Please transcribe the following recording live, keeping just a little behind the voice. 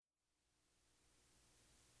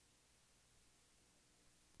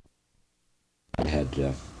I had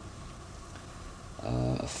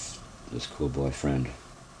this cool boy friend.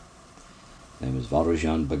 His name is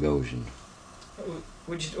Varujan Bogosian.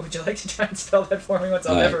 Would you like to try and spell that for me once?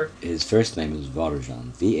 I'll never. His first name is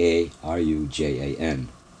Varujan, Varujan.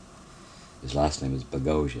 His last name is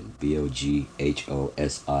Bogosian, Boghosian.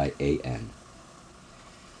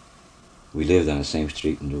 We lived on the same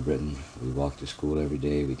street in New Britain. We walked to school every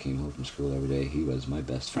day. We came home from school every day. He was my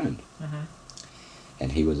best friend. Mm-hmm.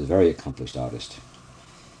 And he was a very accomplished artist.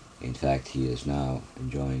 In fact, he is now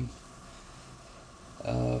enjoying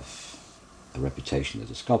a reputation as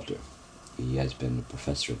a sculptor. He has been a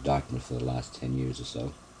professor at Dartmouth for the last 10 years or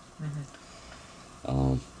so.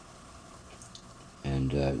 Mm-hmm.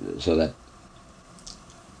 So that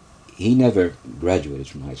he never graduated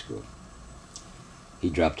from high school. He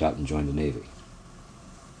dropped out and joined the Navy.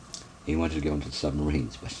 He wanted to go into the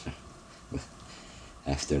submarines, but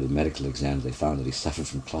after the medical exams they found that he suffered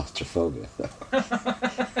from claustrophobia.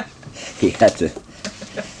 He had to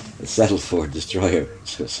settle for a destroyer,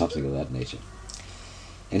 or something of that nature.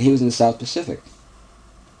 And he was in the South Pacific,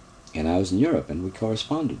 and I was in Europe, and we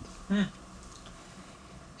corresponded. Hmm.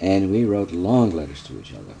 And we wrote long letters to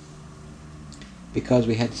each other, because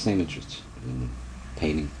we had the same interests in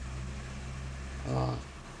painting,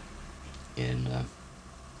 in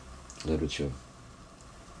literature.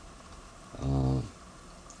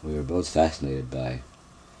 We were both fascinated by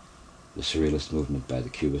the Surrealist movement, by the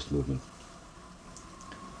Cubist movement.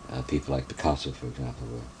 People like Picasso, for example,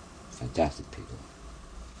 were fantastic people.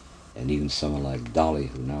 And even someone like Dali,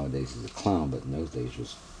 who nowadays is a clown, but in those days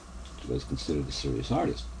was considered a serious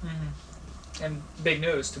artist. Mm-hmm. And big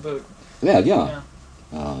news to boot. Yeah.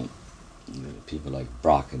 People like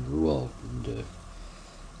Brock and Rouault, and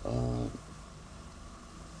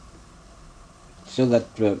so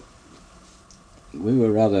that we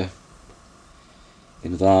were rather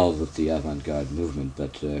involved with the avant-garde movement,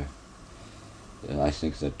 but I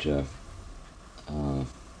think that,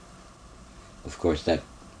 of course, that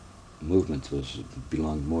movement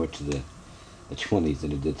belonged more to the 20s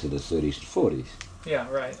than it did to the 30s and 40s. Yeah,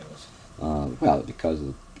 right. It was. Well,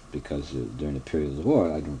 because during the period of the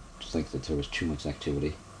war, I don't think that there was too much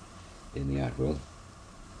activity in the art world.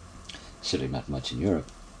 Certainly not much in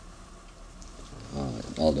Europe.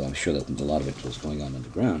 Although I'm sure that a lot of it was going on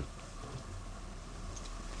underground.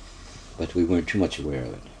 But we weren't too much aware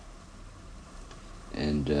of it.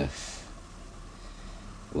 And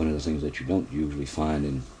one of the things that you don't usually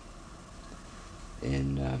find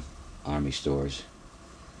in army stores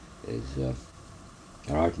is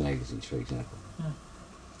art magazines, for example.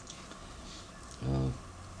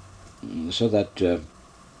 So that,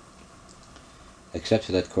 except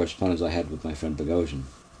for that correspondence I had with my friend Bogosian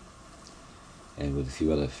and with a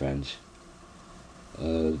few other friends,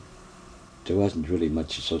 there wasn't really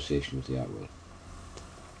much association with the art world.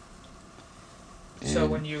 So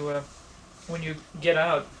when you get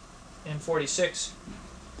out in '46,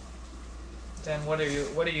 then what do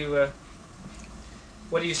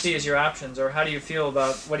you see as your options, or how do you feel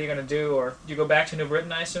about what are you going to do, or do you go back to New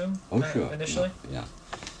Britain, I assume? Oh, sure. Initially? Yeah.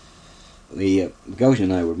 Bogosian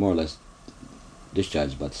and I were more or less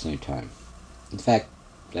discharged about the same time. In fact,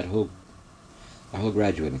 our whole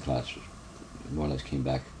graduating class more or less came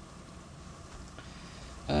back.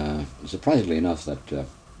 Surprisingly enough, that the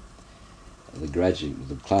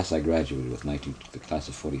class I graduated with, the class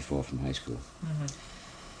of '44 from high school, Mm-hmm.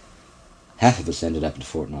 half of us ended up in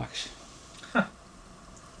Fort Knox. Huh.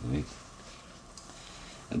 Right?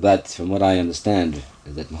 But from what I understand,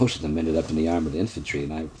 is that most of them ended up in the armored infantry,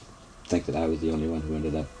 and I think that I was the only one who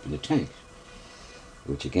ended up in the tank.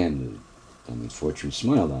 Which again, fortune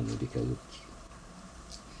smiled on me, because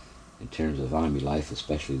in terms of army life,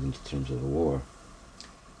 especially in terms of a war,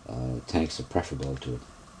 tanks are preferable to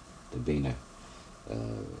being a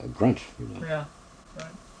grunt, you know. Yeah,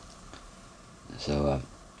 right. So,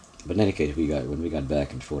 but in any case, when we got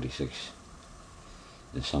back in '46,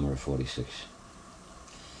 in the summer of '46,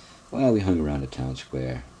 well, we hung around the town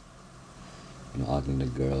square, ogling the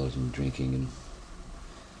girls and drinking and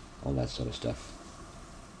all that sort of stuff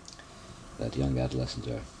that young adolescents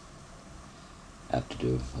are apt to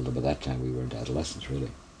do. Although by that time we weren't adolescents,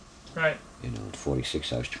 really. Right. At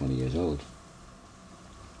 46, I was 20 years old.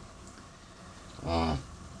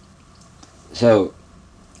 So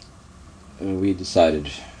we decided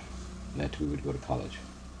that we would go to college.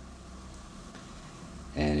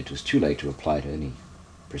 And it was too late to apply to any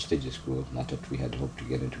prestigious school, not that we had hoped to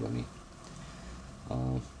get into any.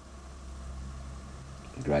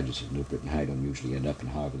 Graduates of New Britain High don't usually end up in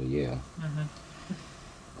Harvard or Yale.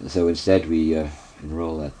 Mm-hmm. So instead we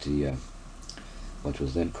enrolled at the what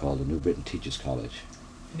was then called the New Britain Teachers College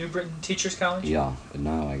New Britain Teachers College? Yeah, and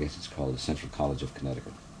now I guess it's called the Central College of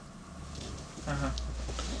Connecticut. Uh-huh.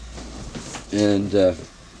 And of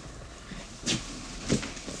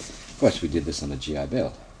course we did this on a GI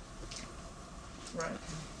Bill. Right.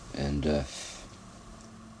 And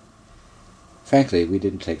frankly, we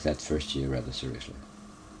didn't take that first year rather seriously.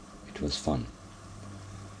 It was fun.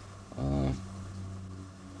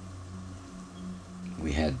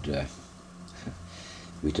 We had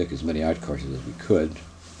we took as many art courses as we could,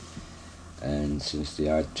 and since the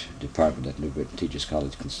art department at New Britain Teachers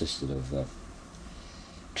College consisted of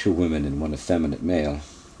 2 women and 1 effeminate male,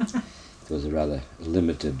 it was a rather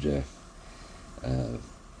limited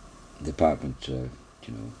department, in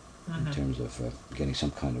terms of getting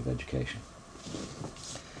some kind of education.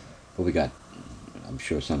 But we got, I'm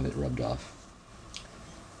sure some of it rubbed off.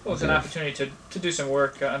 Well, it's an opportunity to do some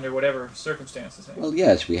work under whatever circumstances. Eh? Well,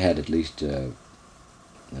 yes, we had at least,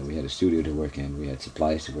 we had a studio to work in, we had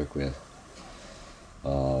supplies to work with.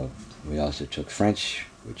 We also took French,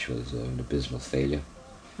 which was an abysmal failure.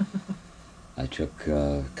 I took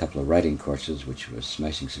a couple of writing courses, which was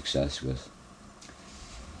smashing success with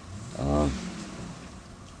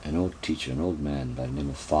an old teacher, an old man by the name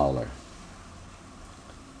of Fowler.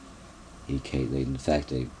 In fact,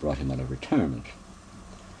 they brought him out of retirement.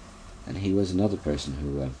 And he was another person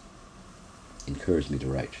who encouraged me to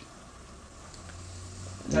write.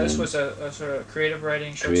 Now, this was a sort of creative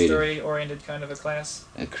writing, short story-oriented kind of a class?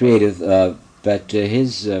 Creative, but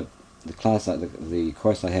the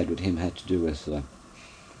course I had with him had to do with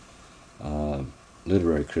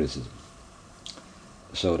literary criticism.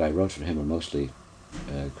 So what I wrote for him were mostly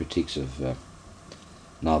critiques of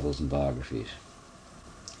novels and biographies,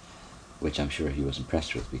 which I'm sure he was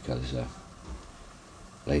impressed with, because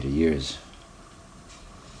later years,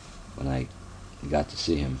 when I got to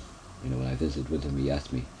see him, when I visited with him, he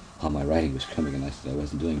asked me how my writing was coming, and I said I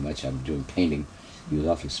wasn't doing much, I'm doing painting. He was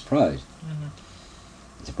awfully surprised. Mm-hmm.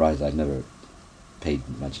 Surprised I'd never paid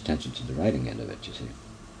much attention to the writing end of it, you see.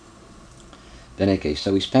 Then, okay,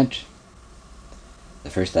 so we spent the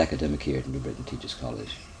first academic year at New Britain Teachers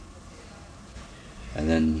College. And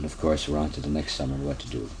then, of course, we're on to the next summer, what to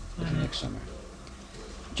do with the next summer.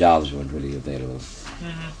 Jobs weren't really available.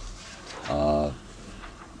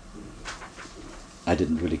 I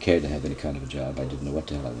didn't really care to have any kind of a job. I didn't know what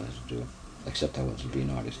the hell I wanted to do, except I wanted to be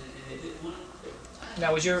an artist.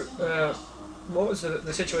 Now, what was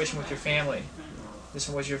the situation with your family?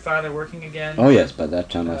 Was your father working again? Oh yes, by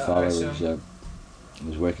that time my father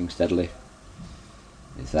was working steadily.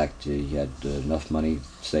 In fact, he had enough money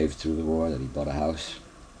saved through the war that he bought a house,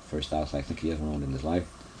 first house I think he ever owned in his life.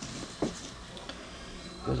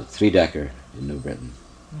 It was a 3-decker in New Britain.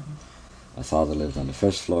 Mm-hmm. My father lived on the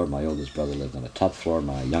first floor, my oldest brother lived on the top floor,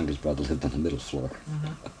 my youngest brother lived on the middle floor.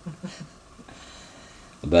 Mm-hmm.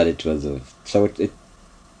 But it was it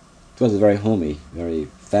was a very homey, very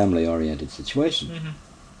family-oriented situation.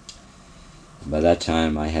 Mm-hmm. By that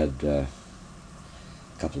time I had a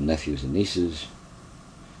couple of nephews and nieces,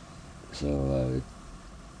 so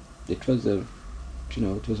it was a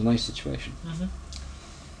nice situation. Mm-hmm.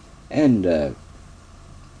 And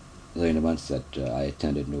during the months that I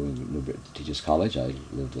attended New Britain Teachers College, I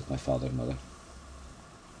lived with my father and mother.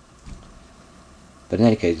 But in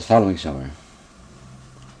any case, the following summer,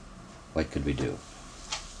 what could we do?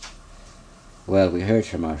 Well, we heard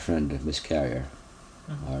from our friend Miss Carrier,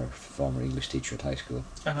 our former English teacher at high school,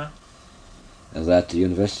 that the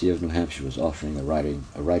University of New Hampshire was offering a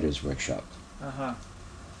writer's workshop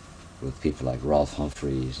with people like Rolfe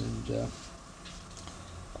Humphreys and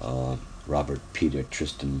Robert Peter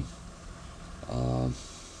Tristram. What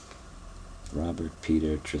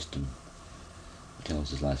the hell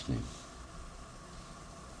is his last name?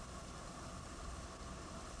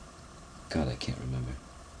 God, I can't remember.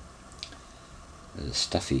 A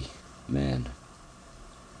stuffy man,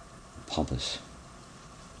 pompous.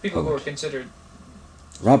 People who were considered...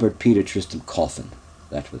 Robert Peter Tristram Coffin,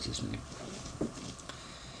 that was his name.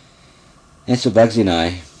 And so Bugsy and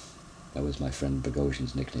I, that was my friend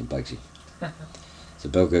Bogosian's nickname, Bugsy. So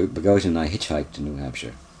Bogosian and I hitchhiked to New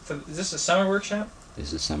Hampshire. So is this a summer workshop? This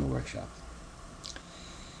is a summer workshop.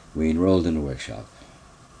 We enrolled in the workshop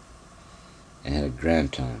and had a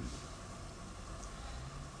grand time.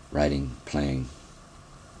 Writing, playing.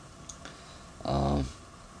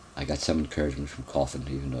 I got some encouragement from Coffin,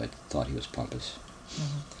 even though I thought he was pompous.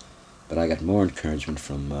 Mm-hmm. But I got more encouragement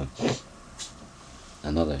from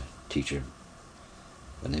another teacher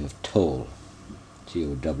by the name of Toll,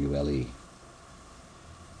 Towle.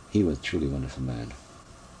 He was a truly wonderful man.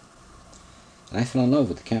 And I fell in love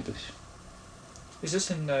with the campus. Is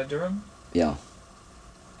this in Durham? Yeah.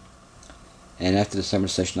 And after the summer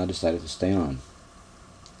session, I decided to stay on.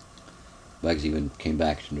 Bugs even came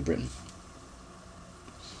back to New Britain.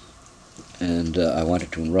 And I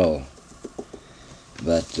wanted to enroll,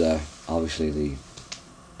 but obviously the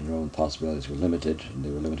enrollment possibilities were limited, and they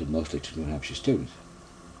were limited mostly to New Hampshire students.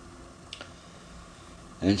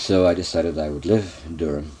 And so I decided I would live in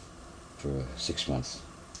Durham for 6 months,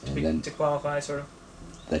 and then to qualify, sort of.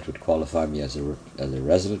 that would qualify me as a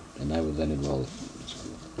resident, and I would then enroll in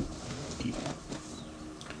school.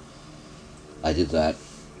 I did that.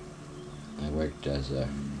 I worked as a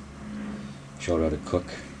short order cook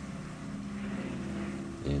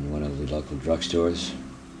in one of the local drugstores.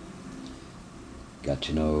 Got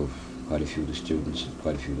to know quite a few of the students and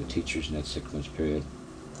quite a few of the teachers in that 6 month period.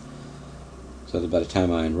 So that by the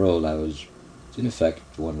time I enrolled, I was, in effect,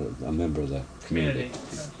 a member of the community.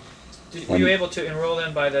 Were you able to enroll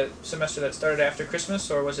then by the semester that started after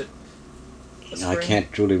Christmas, or was it a spring? I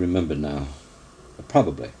can't truly remember now.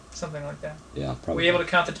 Probably. Something like that. Yeah, probably. Were you able to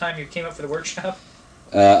count the time you came up for the workshop?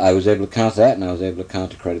 I was able to count that, and I was able to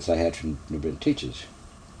count the credits I had from New Britain teachers.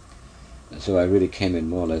 And so I really came in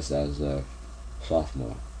more or less as a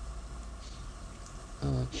sophomore.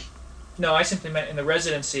 No, I simply meant in the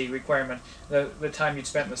residency requirement, the time you'd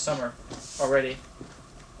spent in the summer already.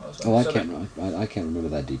 Oh, I can't remember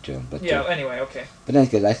that detail. But yeah. Anyway, okay. But in any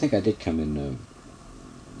case, I think I did come in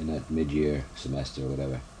that mid-year semester or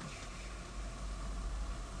whatever.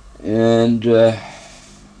 And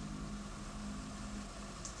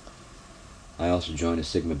I also joined a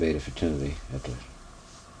Sigma Beta fraternity at the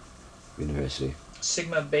university.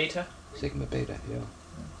 Sigma Beta? Sigma Beta, yeah.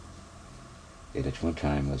 It at one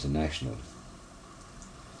time was a national.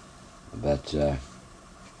 But the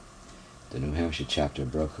New Hampshire chapter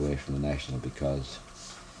broke away from the national because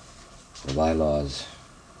the bylaws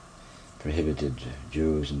prohibited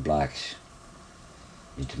Jews and blacks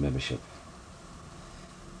into membership.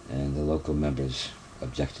 And the local members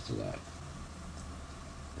objected to that.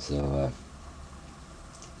 So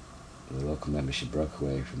the local membership broke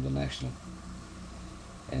away from the national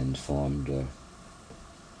and formed a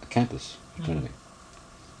campus fraternity.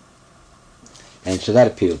 Mm-hmm. And so that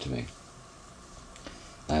appealed to me.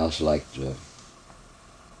 I also liked the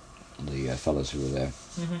fellows who were there.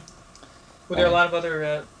 Mm-hmm. Were there a lot of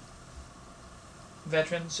other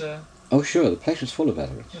veterans? Oh, sure. The place was full of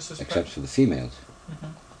veterans, except for the females.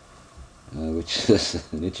 Mm-hmm. Which is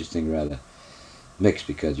an interesting rather mix,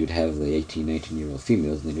 because you'd have the 18-19-year-old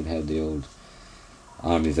females, and then you'd have the old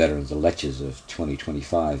Army veterans, the lechers of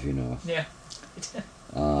 20-25, you know. Yeah.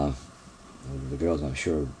 The girls, I'm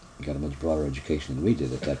sure, got a much broader education than we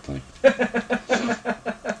did at that point.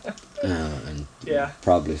 And yeah.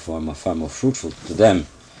 Probably far more fruitful to them,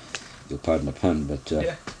 you'll pardon the pun, but...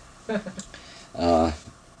 yeah.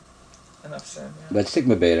 Enough said, yeah. But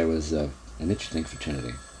Sigma Beta was an interesting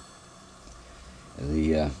fraternity.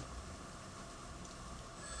 In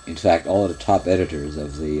fact, all of the top editors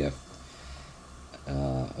of the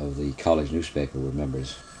college newspaper were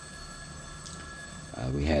members.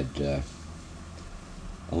 We had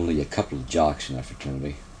only a couple of jocks in our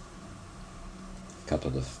fraternity, a couple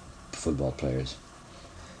of the football players,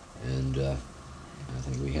 and I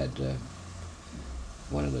think we had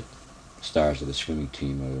one of the stars of the swimming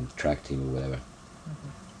team or the track team or whatever. Mm-hmm.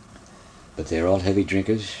 But they were all heavy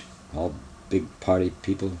drinkers, all big party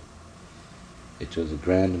people. It was a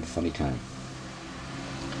grand and funny time.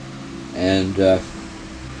 And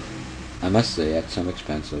I must say, at some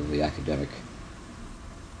expense of the academic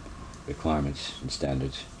requirements and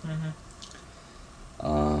standards. Mm-hmm.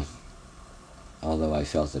 Although I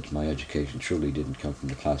felt that my education truly didn't come from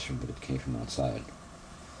the classroom, but it came from outside.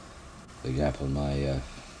 For example, my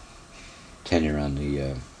tenure on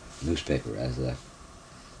the newspaper as a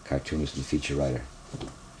cartoonist and feature writer,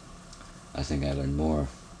 I think I learned more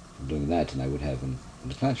from doing that than I would have in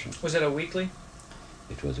the classroom. Was it a weekly?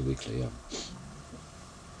 It was a weekly, yeah.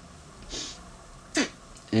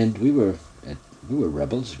 And we were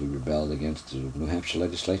rebels. We rebelled against the New Hampshire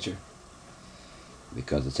legislature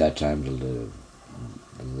because at that time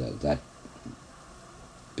that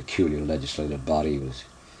peculiar legislative body was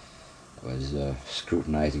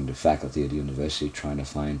scrutinizing the faculty at the university, trying to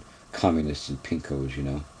find communists and pinkos, you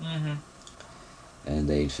know. Mm-hmm. And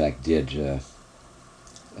they in fact did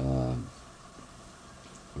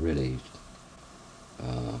really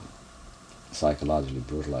psychologically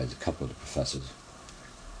brutalize a couple of the professors.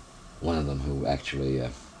 One of them who actually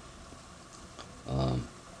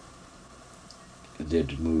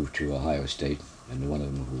did move to Ohio State, and one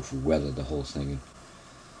of them who weathered the whole thing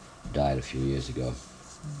and died a few years ago.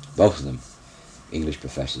 Both of them English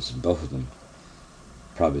professors, and both of them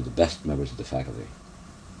probably the best members of the faculty,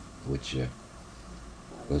 which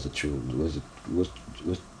was was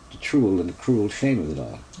the truel and the cruel shame of it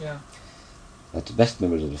all. Yeah. That the best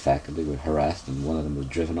members of the faculty were harassed, and one of them was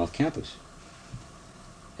driven off campus.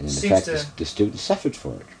 And in Seems fact, the students suffered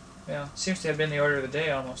for it. Yeah, seems to have been the order of the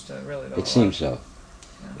day almost, really. Though, It seems so.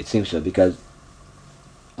 Yeah. It seems so because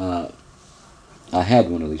I had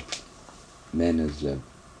one of these men as a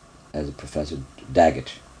professor,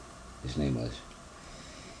 Daggett, his name was,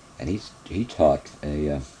 and he taught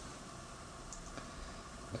a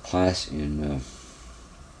class in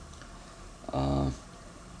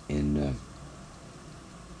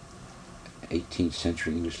 18th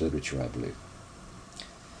century English literature, I believe.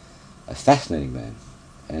 A fascinating man,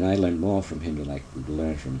 and I learned more from him than I could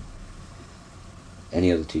learn from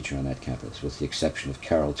any other teacher on that campus, with the exception of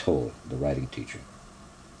Carol Toll, the writing teacher.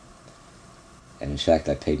 And in fact,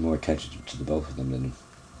 I paid more attention to the both of them than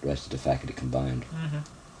the rest of the faculty combined.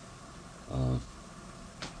 Mm-hmm.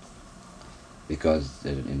 Because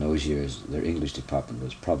in those years, their English department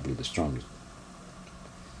was probably the strongest,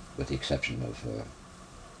 with the exception of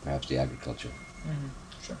perhaps the agriculture. Mm-hmm.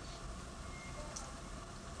 Sure.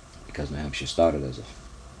 Because New Hampshire started as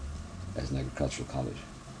an agricultural college.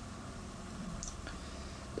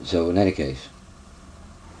 So in any case,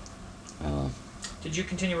 did you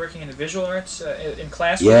continue working in the visual arts in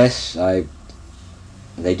class? Yes,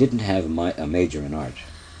 they didn't have a major in art,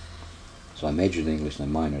 so I majored in English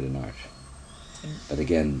and I minored in art. But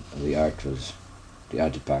again, the art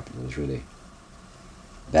department was really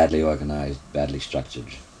badly organized, badly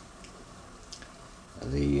structured.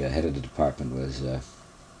 The head of the department was an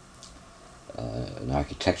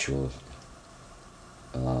architectural,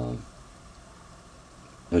 a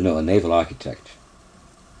naval architect.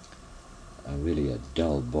 Really a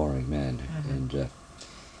dull, boring man, Mm-hmm. and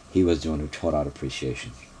he was the one who taught art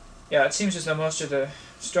appreciation. Yeah, it seems as though most of the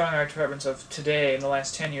strong art departments of today, in the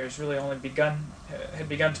last 10 years, really only had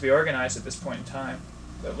begun to be organized at this point in time,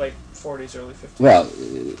 the late 40s, early 50s. Well,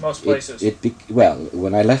 most places.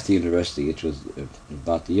 When I left the university, it was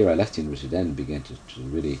about the year I left the university, then it began to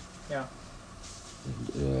really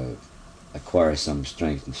acquire some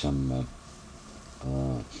strength and some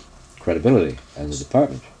credibility as a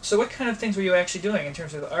department. So what kind of things were you actually doing in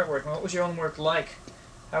terms of the artwork? And what was your own work like?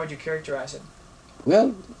 How would you characterize it?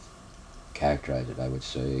 Well, characterize it, I would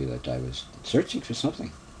say that I was searching for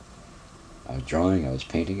something. I was drawing, I was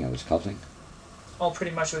painting, I was sculpting. All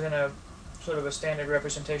pretty much within a sort of a standard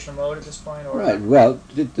representational mode at this point? Or Right, well,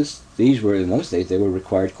 these were, in those days, they were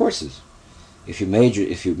required courses. If you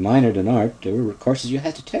minored in art, there were courses you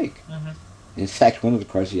had to take. Mm-hmm. In fact, one of the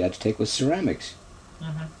courses you had to take was ceramics.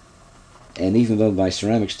 Mm-hmm. And even though my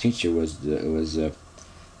ceramics teacher was a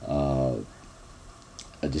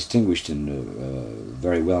distinguished and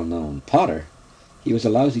very well-known potter, he was a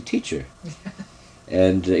lousy teacher.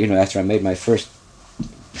 And after I made my first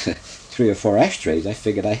 3 or 4 ashtrays, I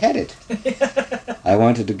figured I had it. I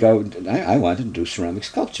wanted to to do ceramic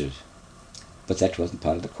sculptures, but that wasn't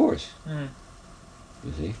part of the course. Mm.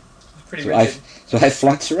 You see, Pretty rigid. So I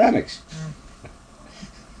flunked ceramics.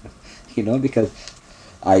 Mm. Because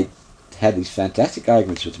I had these fantastic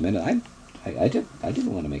arguments with him, and I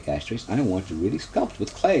didn't want to make ashtrays. I wanted to really sculpt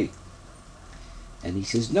with clay. And he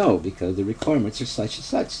says no, because the requirements are such and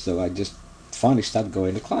such. So I just finally stopped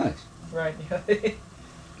going to class. Right. I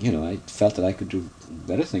felt that I could do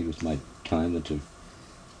better things with my time than to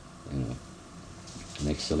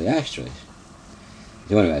make silly ashtrays.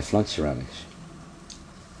 So anyway, I flunked ceramics.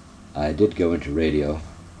 I did go into radio.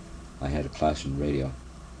 I had a class in radio.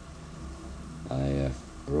 I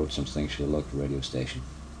wrote some things for the local radio station.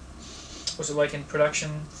 Was it like in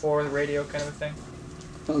production for the radio kind of a thing?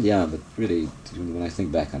 Well, yeah, but really, when I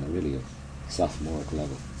think back on it, really a sophomoric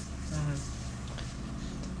level. Mm-hmm.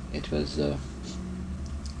 It was a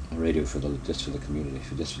radio just for the community,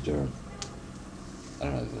 just for Durham. I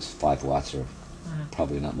don't know, it was 5 watts or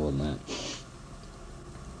probably not more than that.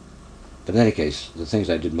 But in any case, the things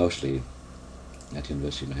I did mostly at the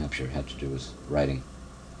University of New Hampshire had to do with writing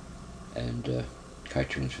and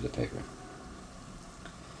cartoons for the paper.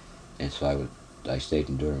 And so I stayed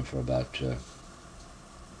in Durham for about,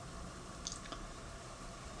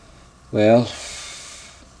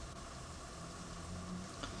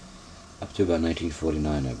 up to about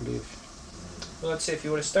 1949, I believe. Well, let's see, if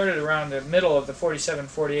you would have started around the middle of the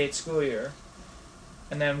 47-48 school year,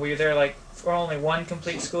 and then were you there like for only 1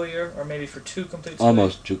 complete school year, or maybe for 2 complete school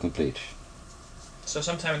Almost years? 2 complete. So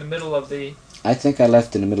sometime in the middle of the... I think I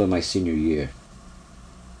left in the middle of my senior year.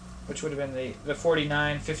 Which would have been the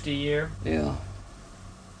 49-50 year? Yeah.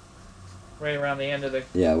 Right around the end of the...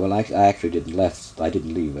 Yeah, well, I actually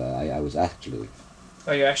didn't leave. I was actually...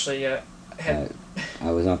 Oh, you actually had...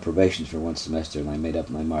 I was on probation for one semester, and I made up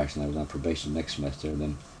my marks, and I was on probation next semester, and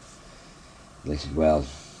then they said, well,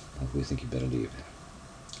 we think you better leave.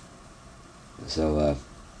 So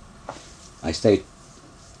I stayed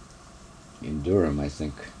in Durham, I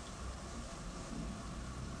think,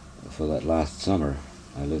 for that last summer.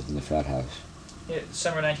 I lived in the frat house.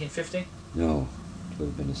 Summer 1950? No, it would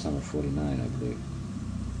have been the summer of 49, I believe.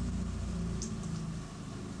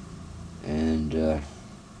 And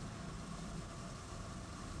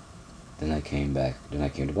then I came back. Then I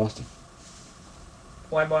came to Boston.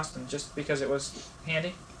 Why Boston? Just because it was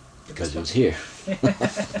handy? Because it was here.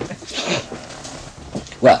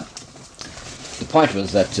 Well, the point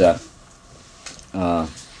was that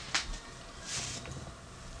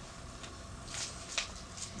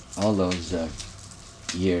all those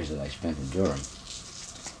years that I spent in Durham,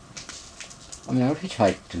 I mean, I would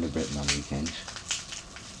hitchhike to New Britain on weekends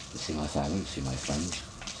to see my family, to see my friends,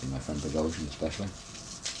 see my friend Bogosian especially.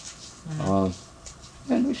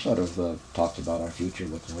 Mm-hmm. And we sort of talked about our future,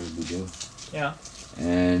 what the hell would we do. Yeah.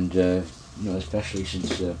 And, especially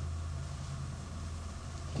since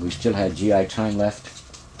we still had GI time left,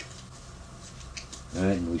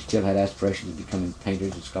 right? And we still had aspirations of becoming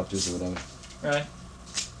painters and sculptors or whatever. Right.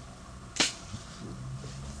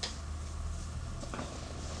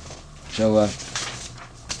 So,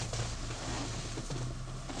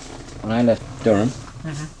 when I left Durham,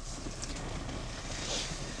 mm-hmm.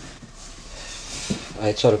 I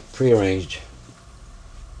had sort of prearranged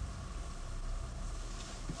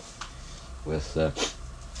with,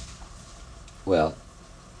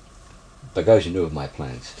 Bogosian knew of my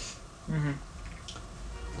plans. Mm-hmm.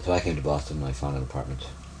 So I came to Boston and I found an apartment.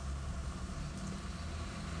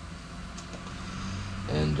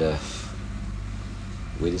 And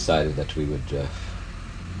we decided that we would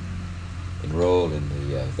enroll in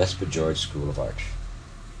the Vespa George School of Art.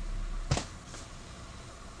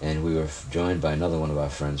 And we were joined by another one of our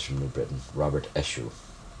friends from New Britain, Robert Eshoo.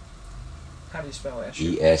 How do you spell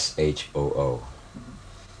Eshoo? Eshoo.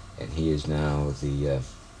 Mm-hmm. And he is now the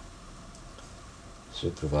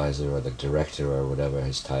supervisor or the director or whatever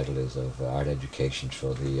his title is of art education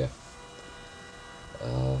for the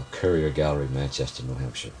Currier Gallery, Manchester, New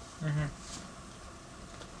Hampshire. Mm-hmm.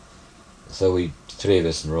 So we, three of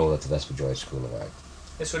us, enrolled at the Vespa George School of Art.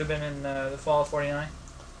 This would have been in the fall of 49?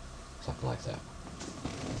 Something like that.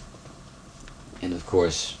 And of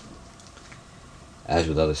course, as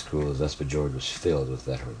with other schools, Vespa George was filled with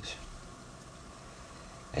veterans.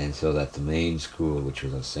 And so that the main school, which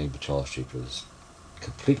was on St. Paul Street, was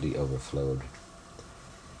completely overflowed.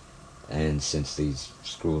 And since these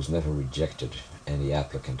schools never rejected any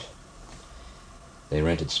applicant, they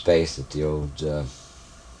rented space at the old,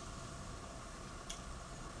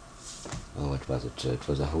 what was it? It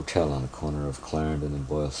was a hotel on the corner of Clarendon and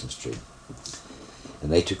Boylston Street.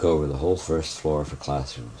 And they took over the whole first floor for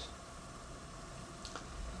classrooms.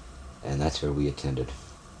 And that's where we attended.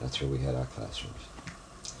 That's where we had our classrooms.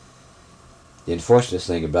 The unfortunate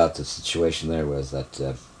thing about the situation there was that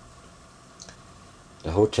the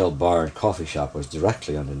hotel bar and coffee shop was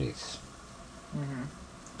directly underneath. Mm-hmm.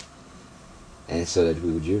 And so that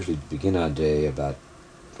we would usually begin our day about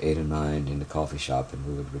 8 or 9 in the coffee shop, and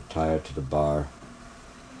we would retire to the bar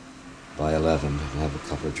by 11 and have a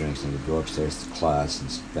couple of drinks, and we'd go upstairs to class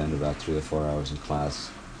and spend about 3 or 4 hours in class,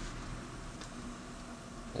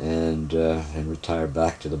 and retire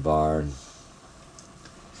back to the bar. And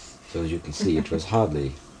so as you can see, it was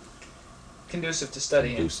hardly conducive to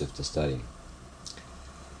studying. Conducive to studying.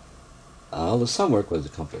 Although some work was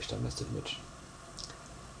accomplished, I must admit.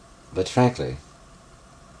 But frankly,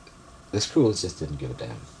 the schools just didn't give a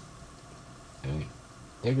damn. I mean,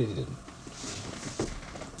 they really didn't.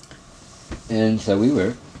 And so we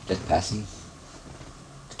were just passing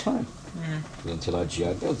the time until our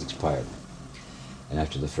GI bills expired. And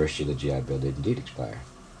after the first year, the GI bill did indeed expire.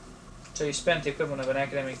 So you spent the equivalent of an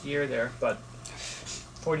academic year there, but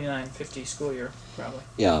 49-50 school year, probably.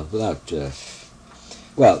 Yeah, without...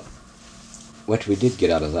 well, what we did get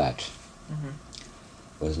out of that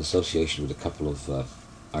was an association with a couple of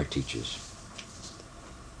art teachers,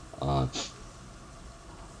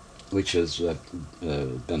 which was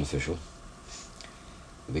beneficial,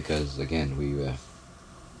 because, again, we were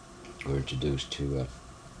introduced to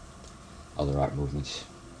other art movements.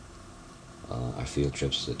 Our field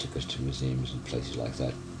trips that took us to museums and places like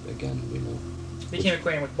that. Again, Became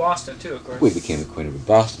acquainted with Boston too, of course. We became acquainted with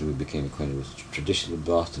Boston. We became acquainted with tradition in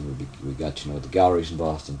Boston. We got to know the galleries in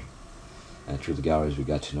Boston, and through the galleries we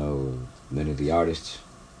got to know many of the artists,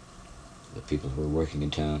 the people who were working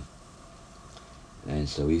in town. And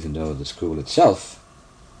so, even though the school itself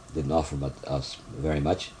didn't offer us very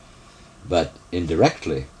much, But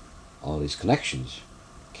indirectly, all these connections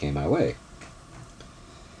came my way.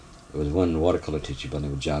 There was one watercolor teacher by the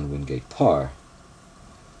name of John Wingate Parr,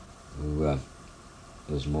 who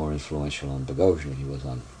was more influential on Bogosian than he was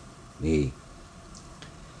on me.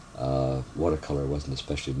 Watercolor wasn't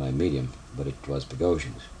especially my medium, but it was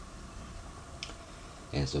Bogosian's.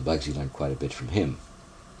 And so Bugsy learned quite a bit from him.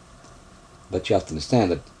 But you have to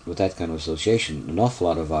understand that with that kind of association, an awful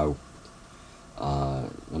lot of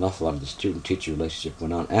the student-teacher relationship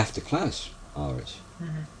went on after class hours.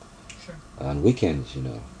 Mm-hmm. Sure. On weekends, you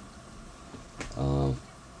know.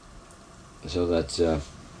 So that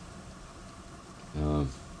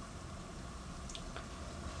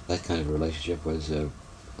that kind of a relationship was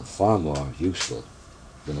far more useful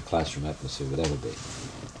than the classroom atmosphere would ever be.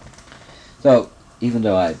 So even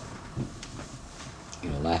though I,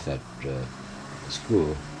 laugh at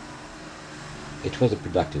school, it was a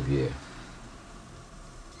productive year.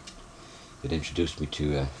 It introduced me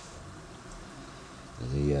to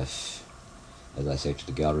as I say, to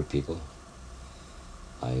the gallery people.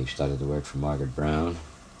 I started to work for Margaret Brown.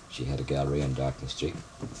 She had a gallery on Dartmouth Street.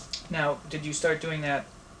 Now, did you start doing that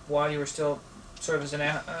while you were still sort of as an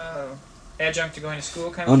adjunct to going to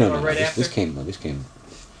school kind of thing, or right after? This came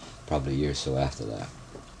probably a year or so after that.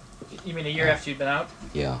 You mean a year after you'd been out?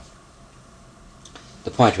 Yeah.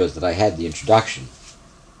 The point was that I had the introduction.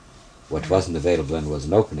 What wasn't available then was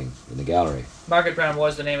an opening in the gallery. Margaret Brown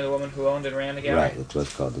was the name of the woman who owned and ran the gallery? Right, it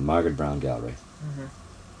was called the Margaret Brown Gallery.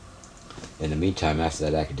 Mm-hmm. In the meantime, after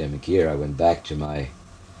that academic year, I went back to my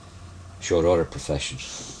short order profession.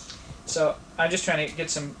 So, I'm just trying to get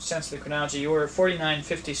some sense of the chronology. You were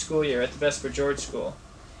 49-50 school year at the Vesper George School.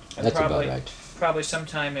 And That's about right. Probably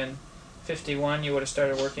sometime in 51 you would have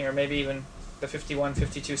started working, or maybe even the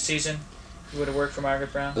 51-52 season you would have worked for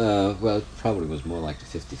Margaret Brown? Well, it probably was more like the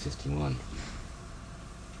 50-51.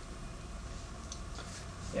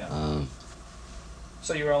 Yeah.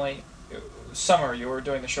 So you were only... Summer you were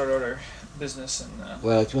doing the short order business and...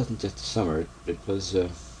 Well, it wasn't just the summer. It was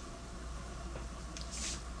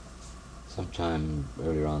sometime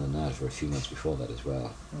earlier on than that, or a few months before that as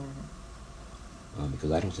well. Mm-hmm.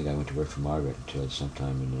 Because I don't think I went to work for Margaret until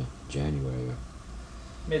sometime in January or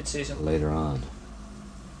mid-season. Later on.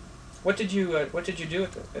 What did you do at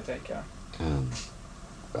that gallery?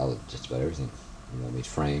 Well, just about everything. I made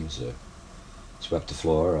frames, swept the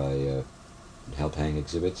floor. I helped hang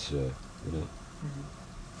exhibits. Mm-hmm.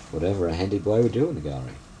 Whatever a handy boy would do in the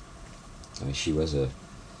gallery. I mean, she was a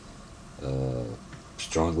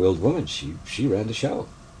strong-willed woman. She ran the show.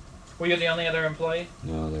 Were you the only other employee?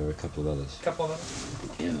 No, there were a couple of others. A couple of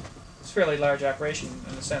others? Yeah. It's a fairly large operation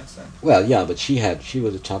in a sense then. Well, yeah, but she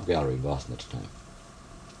was a top gallery in Boston at the time.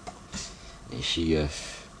 And she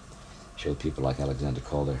showed people like Alexander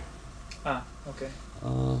Calder. Ah, okay.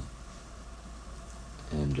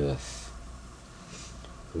 And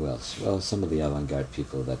who else? Well, some of the avant-garde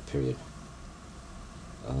people of that period.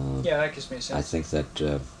 Yeah, that gives me a sense. I think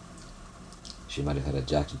that she might have had a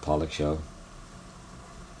Jackson Pollock show.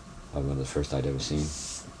 Probably one of the first I'd ever seen.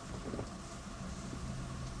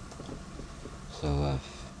 So,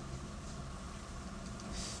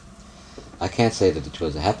 I can't say that it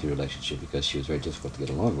was a happy relationship because she was very difficult to get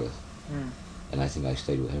along with. Mm. And I think I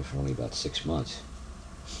stayed with her for only about 6 months.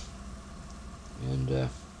 And,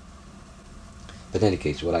 but in any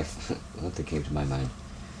case, one thing came to my mind,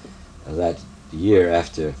 that the year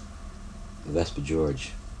after the Vesper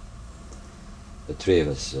George, the three of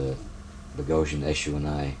us, Bogosian, Eshu, and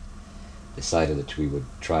I, decided that we would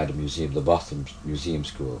try the Boston Museum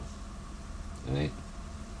School, right?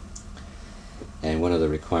 And one of the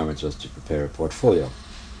requirements was to prepare a portfolio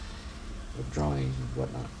of drawings and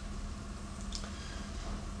whatnot.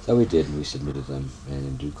 So we did, and we submitted them, and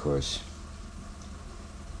in due course,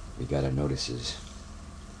 we got our notices.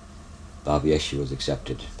 Bobby Eshu was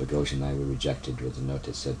accepted. Bogosian and I were rejected with a note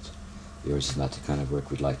that said, "Yours is not the kind of work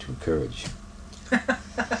we'd like to encourage."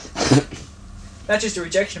 Not just a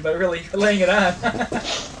rejection, but really laying it on.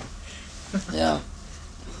 Yeah.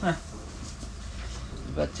 Huh.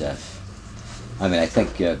 But, I mean, I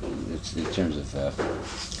think it's in terms of,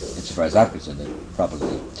 insofar as I'm concerned, that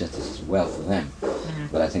probably just as well for them. Mm-hmm.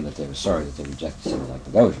 But I think that they were sorry that they rejected someone like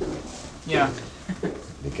Bogosian. Yeah.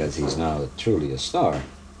 Because he's now truly a star,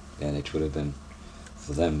 and it would have been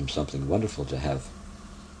for them something wonderful to have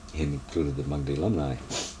him included among the alumni.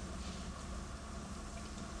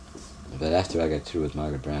 But after I got through with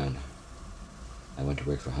Margaret Brown, I went to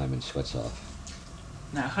work for Hyman Swetzoff.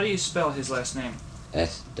 Now, how do you spell his last name?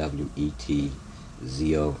 Swetzoff.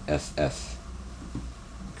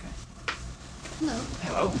 Okay. Hello.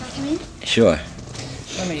 Hello. Can I come in? Sure.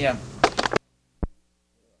 Let me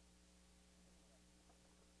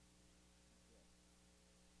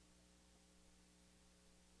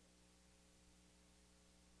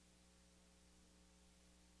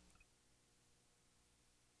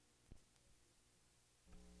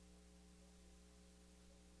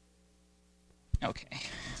Okay.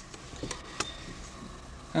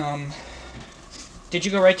 Did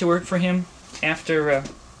you go right to work for him after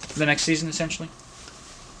the next season, essentially?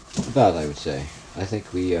 About, I would say. I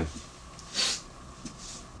think we,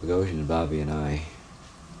 Bogosian and Bobby and I,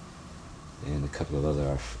 and a couple of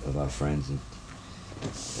other of our friends, and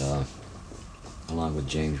along with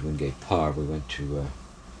James Wingate Parr, we went to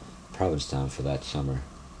Provincetown for that summer.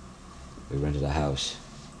 We rented a house,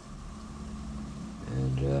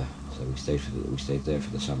 and so we stayed there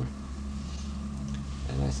for the summer.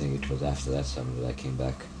 And I think it was after that summer that I came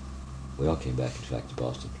back. We all came back, in fact, to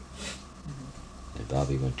Boston. Mm-hmm. And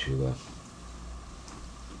Bobby went to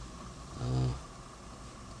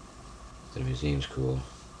the museum school.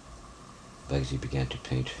 Bugsy began to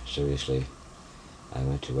paint seriously. I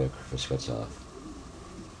went to work for Swetzov.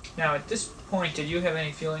 Now, at this point, did you have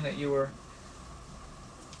any feeling that you were...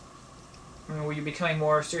 I mean, were you becoming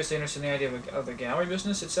more seriously interested in the idea of the gallery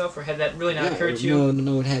business itself, or had that really not occurred to you?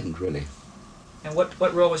 No, it hadn't really. And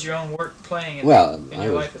what role was your own work playing in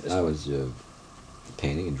your life at this point? I was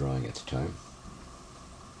painting and drawing at the time.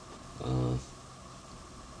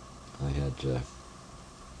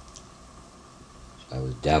 I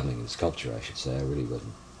was dabbling in sculpture, I should say. I really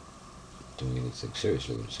wasn't doing anything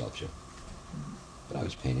seriously with sculpture. Mm-hmm. But I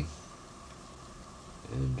was painting.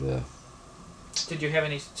 And did you have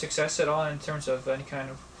any success at all in terms of any kind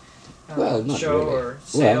of not show really. or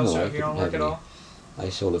sales of your own work at any. all? I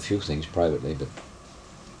sold a few things privately, but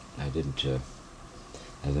I didn't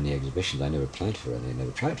have any exhibitions. I never planned for any. I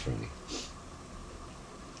never tried for any.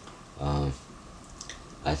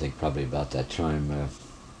 I think probably about that time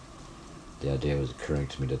the idea was occurring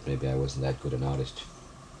to me that maybe I wasn't that good an artist,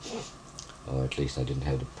 or at least I didn't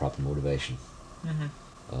have the proper motivation.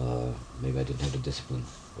 Mm-hmm. Maybe I didn't have the discipline,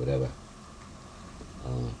 whatever.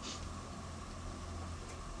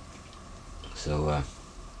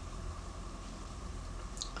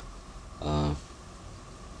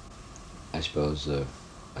 I suppose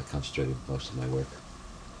I concentrated most of my work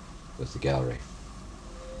with the gallery.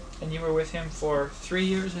 And you were with him for 3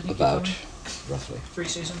 years, I think? About, roughly. 3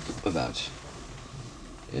 seasons? About.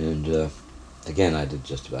 And again, I did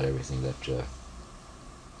just about everything that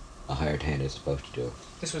a hired hand is supposed to do.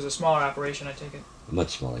 This was a smaller operation, I take it?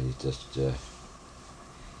 Much smaller. He's just,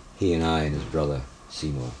 he and I and his brother,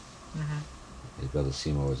 Seymour. Mm-hmm. His brother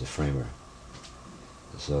Seymour was a framer.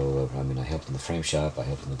 So, I helped in the frame shop, I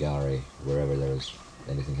helped in the gallery, wherever there was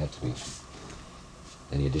anything had to be.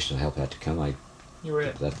 Any additional help had to come, you were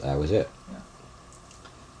it. I was it. Yeah.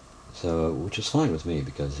 So, which was fine with me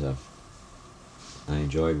because I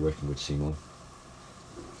enjoyed working with Seymour.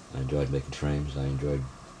 I enjoyed making frames. I enjoyed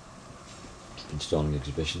installing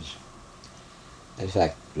exhibitions. In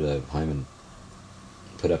fact, Hyman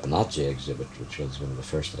put up an Atget exhibit, which was one of the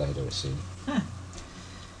first that I had ever seen.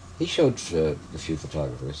 He showed a few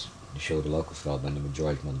photographers. He showed a local fellow by the name of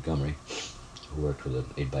George Montgomery, who worked with an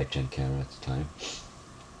 8x10 camera at the time.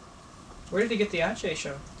 Where did he get the Atget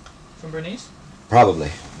show? From Bernice?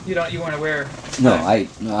 Probably. You weren't aware? No, I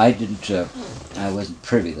didn't. I wasn't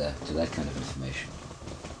privy to that kind of information.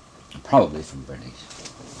 Probably from Bernice.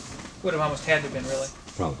 Would have almost had to have been, really.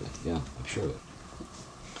 Probably, yeah, I'm sure of it.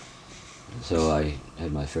 So I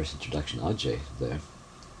had my first introduction to Atget there.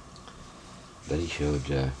 But he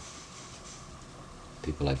showed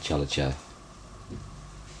people like Chalachev.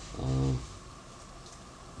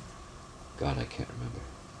 God, I can't remember.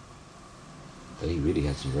 But he really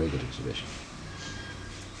had some very good exhibitions.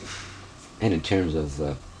 And in terms of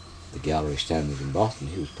the gallery standards in Boston,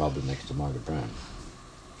 he was probably next to Margaret Brown.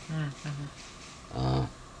 Mm-hmm.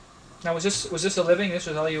 Now, was this a living? This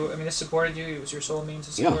was all you? I mean, this supported you. It was your sole means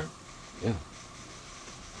of support. Yeah.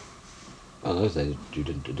 Well, those days it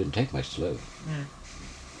didn't take much to live. Mm.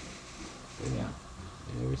 Yeah.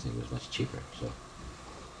 Everything was much cheaper, so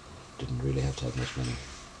didn't really have to have much money.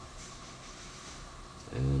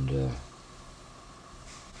 And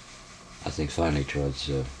I think finally towards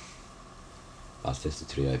about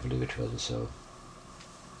 53, I believe it was or so,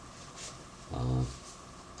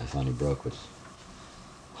 I finally broke with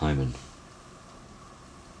Hyman.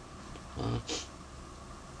 I'm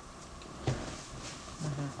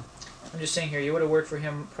just saying here, you would have worked for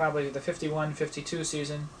him probably the 51, 52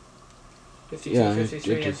 season, 52,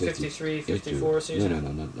 53, and 53, 54 season.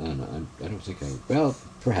 No. I don't think well,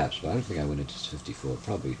 perhaps, but I don't think I went into 54.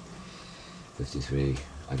 Probably 53.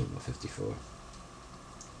 I don't know, 54.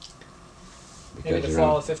 Maybe the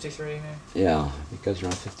fall of 53, maybe. Yeah, because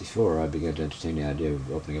around 54, I began to entertain the idea of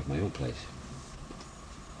opening up my own place.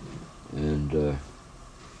 And of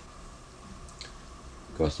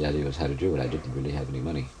course, the idea was how to do it. I didn't really have any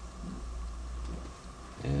money.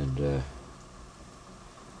 And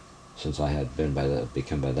since I had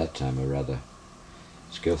become by that time a rather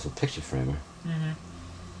skillful picture framer,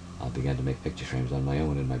 I began to make picture frames on my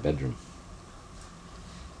own in my bedroom.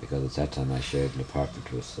 Because at that time I shared an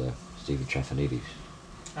apartment with Stephen Trafanidis.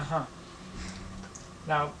 Uh-huh.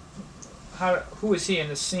 Now, who is he in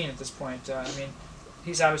this scene at this point? I mean,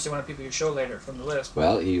 he's obviously one of the people you show later from the list.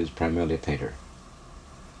 Well, he was primarily a painter,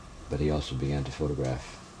 but he also began to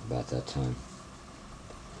photograph about that time.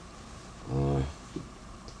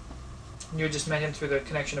 You just met him through the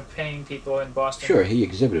connection of paying people in Boston? Sure, he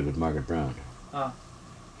exhibited with Margaret Brown. Ah.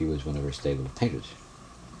 He was one of her stable of painters.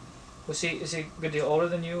 Is he a good deal older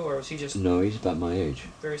than you, or was he just... No, he's about my age.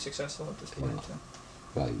 Very successful at this point? Yeah.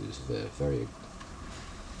 Well, he was a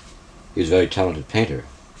very talented painter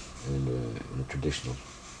in a traditional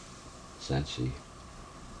sense. He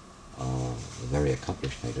a very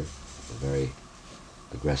accomplished painter, a very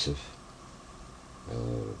aggressive,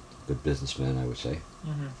 good businessman, I would say.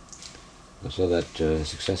 And so that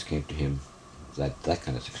success came to him, that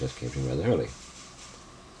kind of success came to him rather early.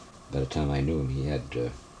 By the time I knew him, he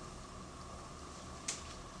had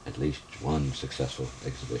at least one successful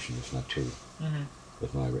exhibition, if not two,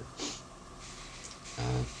 with Margaret.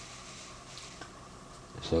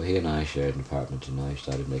 So he and I shared an apartment, and I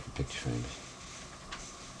started making picture frames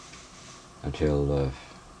until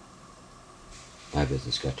my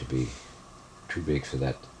business got to be too big for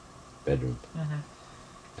that bedroom,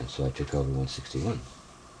 and so I took over 161.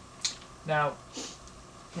 Now,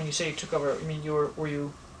 when you say you took over, I mean you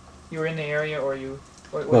were in the area, or you?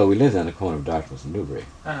 Well, we lived on the corner of Dartmouth and Newbury,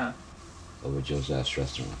 over Joe's Ass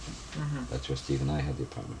Restaurant. That's where Steve and I had the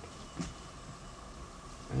apartment.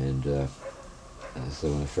 And so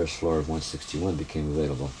when the first floor of 161 became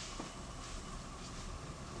available,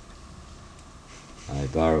 I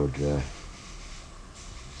borrowed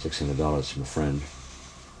 $600 from a friend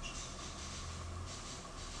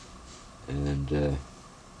and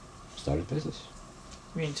started business.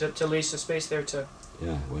 You mean to lease a space there to?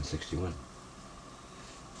 Yeah, 161.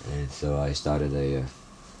 And so I started a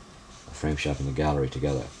frame shop and a gallery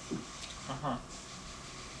together.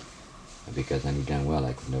 Because I knew damn well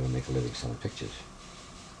I could never make a living selling pictures.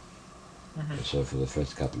 And so for the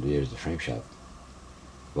first couple of years, the frame shop,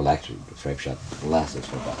 well actually the frame shop lasted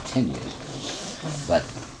for about 10 years. But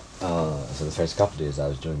for the first couple of years I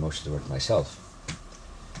was doing most of the work myself.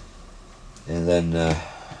 And then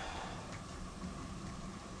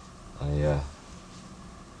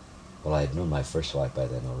I had known my first wife by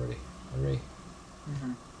then already, Marie.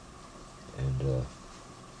 And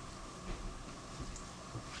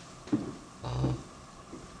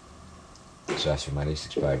so after my lease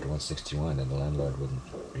expired to 161 and the landlord wouldn't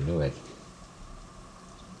renew it,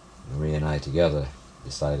 Marie and I together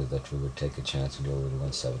decided that we would take a chance and go over to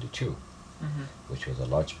 172, which was a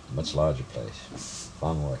much larger place,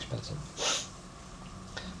 far more expensive.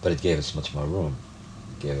 But it gave us much more room.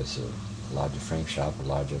 It gave us a larger frame shop, a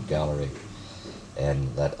larger gallery,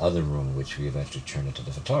 and that other room which we eventually turned into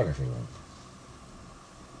the photography room.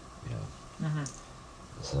 You know.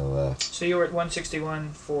 So you were at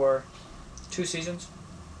 161 for 2 seasons?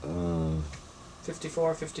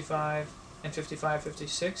 54, 55, and 55,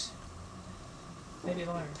 56? Maybe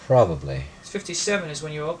longer. Probably. 57 is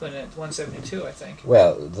when you opened at 172, I think.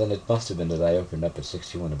 Well, then it must have been that I opened up at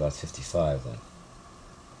 61 about 55 then.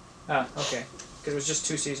 Ah, okay. Because it was just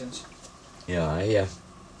 2 seasons. Yeah,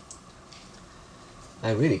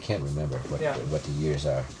 I really can't remember what the years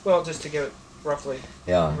are. Well, just to give it roughly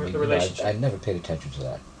the relationship. I never paid attention to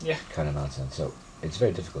that kind of nonsense, so it's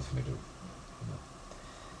very difficult for me to.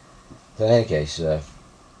 So in any case,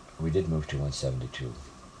 we did move to 172,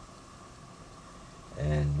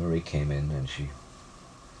 and Marie came in and she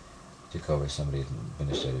took over some of the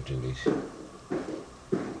administrative duties.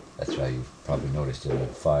 That's why you've probably noticed in the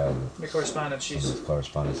file the correspondence. Some of the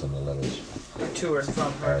correspondence and the letters to and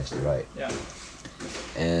from her. Right. Yeah.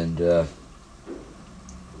 And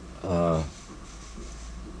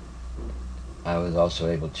I was also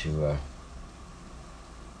able to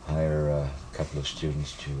hire a couple of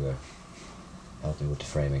students to help me with the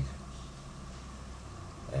framing.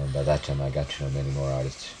 And by that time I got to know many more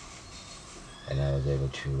artists, and I was able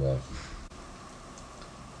to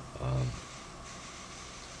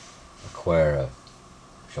acquire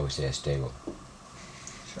shall we say, a stable.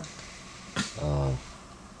 Sure.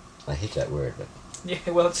 I hate that word, but... Yeah,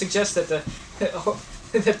 well, it suggests that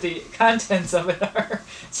that the contents of it are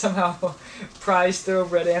somehow prized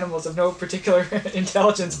thoroughbred animals of no particular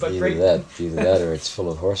intelligence, but great. Either that, or it's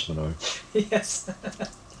full of horse manure. Yes.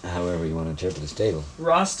 However you want to interpret the stable.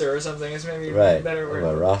 Roster or something is maybe a better word.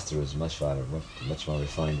 Well, roster is much more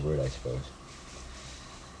refined word, I suppose.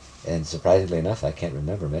 And surprisingly enough, I can't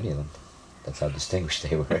remember many of them. That's how distinguished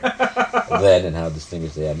they were then and how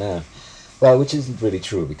distinguished they are now. Well, which isn't really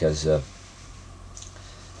true because uh,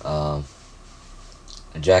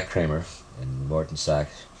 Jack Kramer and Morton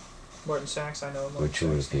Sachs Morton Sachs, I know. were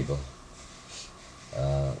two of the people.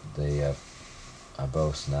 They are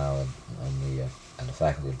both now on the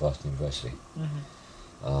faculty at Boston University.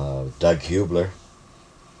 Doug Hubler,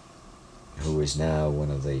 who is now one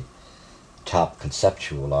of the top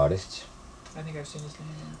conceptual artists, I think I've seen his name.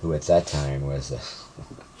 Yeah. who at that time was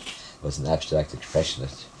was an abstract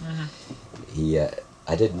expressionist. He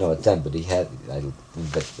I didn't know it then, but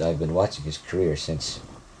but I've been watching his career since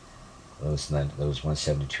those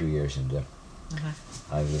 172 years, and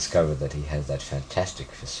I've discovered that he has that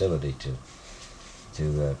fantastic facility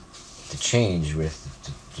to change with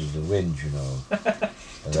the wind, you know.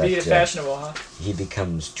 To be fashionable, huh? He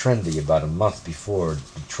becomes trendy about a month before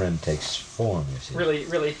the trend takes form, you see.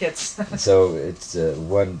 Really hits. So it's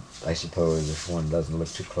one, I suppose, if one doesn't look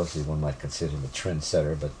too closely, one might consider him a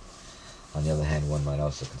trendsetter, but on the other hand, one might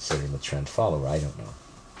also consider him a trend follower. I don't know.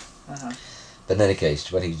 But in any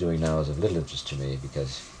case, what he's doing now is of little interest to me,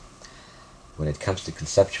 because when it comes to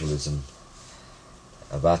conceptualism,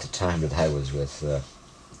 about the time that I was with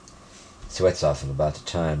Swetzoff, and about the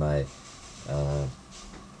time I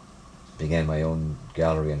began my own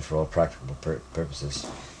gallery and for all practical purposes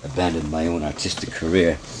abandoned my own artistic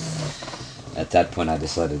career, at that point I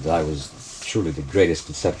decided that I was truly the greatest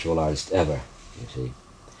conceptual artist ever, you see.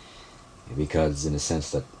 Because in a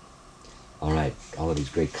sense that, all right, all of these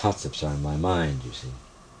great concepts are in my mind, you see.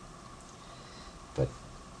 But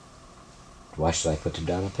why should I put them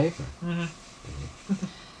down on paper?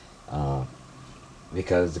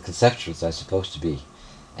 Because the conceptualists are supposed to be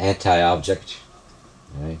anti-object,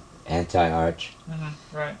 right? Anti-art.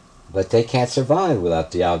 Right. But they can't survive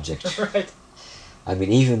without the object. Right. I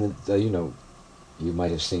mean, even you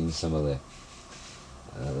might have seen some of the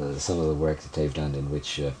work that they've done in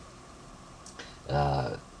which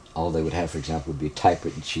all they would have, for example, would be a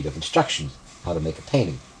typewritten sheet of instructions how to make a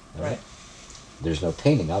painting. Right. There's no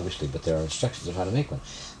painting, obviously, but there are instructions on how to make one.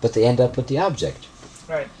 But they end up with the object.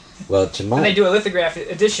 Right. Well, to my and they do a lithograph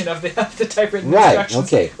edition of the typewritten right,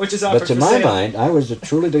 instructions, okay. which is offered But to for my sale. mind, I was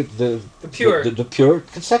truly the pure. the pure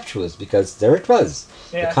conceptualist, because there it was.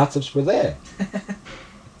 Yeah. The concepts were there.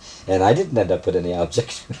 And I didn't end up with any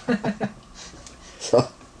object. So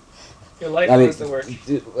Your life was the work.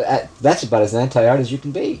 That's about as anti-art as you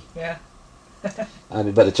can be. Yeah. I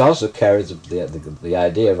mean, but it also carries the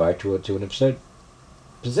idea of art to an absurd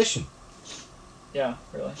position. Yeah,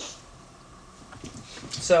 really.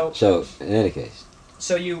 So in any case.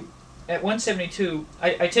 So you, at 172,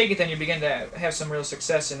 I take it then you begin to have some real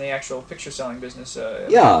success in the actual picture selling business.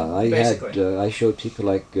 Basically. I showed people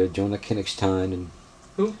like Jonah Kinnigstein and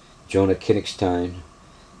who? Jonah Kinnigstein,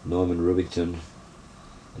 Norman Rubington,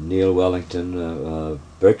 Neil Wellington,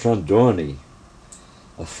 Bertrand Dorny,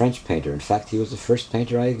 a French painter. In fact, he was the first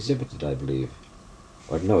painter I exhibited, I believe.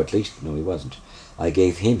 Or no, at least, no, he wasn't. I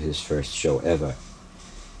gave him his first show ever.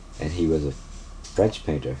 And he was a French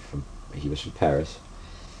painter. He was from Paris.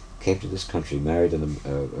 Came to this country, married a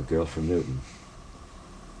girl from Newton.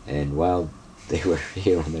 And while they were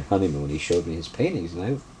here on their honeymoon, he showed me his paintings, and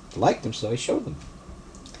I liked them, so I showed them.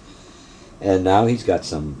 And now he's got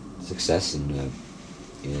some success in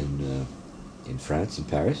France, in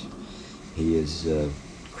Paris. He is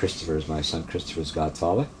my son Christopher's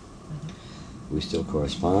godfather. We still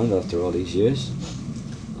correspond after all these years.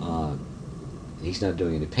 He's not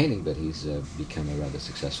doing any painting, but he's become a rather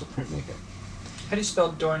successful printmaker. How do you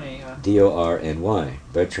spell Dorny? D-O-R-N-Y,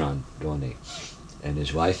 Bertrand Dorny. And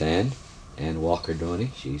his wife, Anne Walker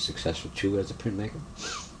Dorny, she's successful too as a printmaker.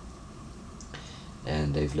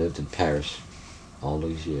 And they've lived in Paris all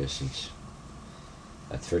these years since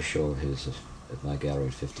that first show of his at my gallery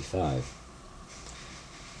in 55.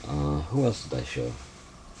 Who else did I show?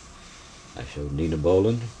 I showed Nina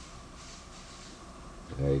Boland,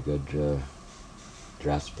 a very good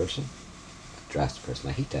draftsperson.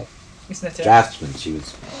 I hate that. Isn't that Draftsman, she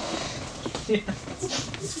was. Yeah.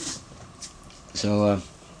 So,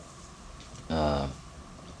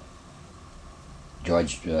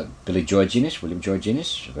 William Georginis,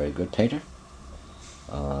 a very good painter.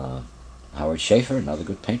 Howard Schaefer, another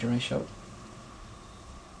good painter I showed.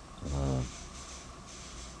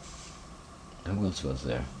 Who else was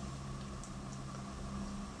there?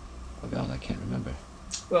 Oh God, I can't remember.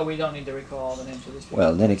 Well, we don't need to recall all the names of these people.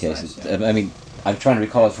 Well, in any case, I mean, I'm trying to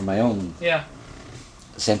recall it from my own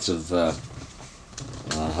sense of,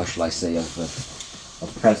 how shall I say,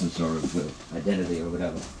 of presence or of identity or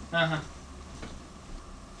whatever.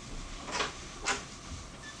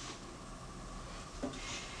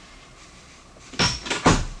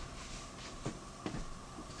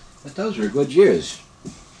 But those were good years.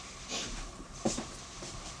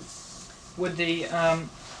 Would the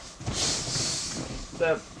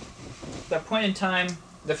point in time,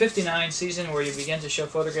 the '59 season where you begin to show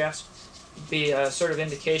photographs, be a sort of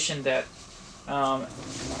indication that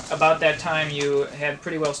about that time you had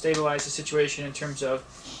pretty well stabilized the situation in terms of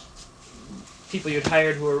people you'd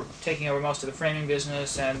hired who were taking over most of the framing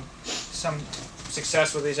business and some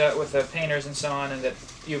success with with the painters and so on, and that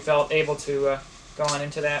you felt able to go on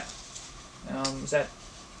into that? Is that?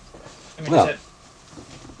 I mean, Well, does that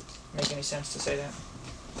make any sense to say that?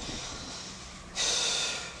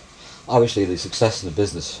 obviously the success in the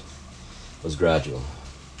business was gradual.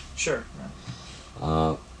 Sure.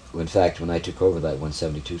 In fact, when I took over that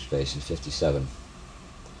 172 space in '57,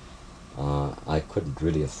 I couldn't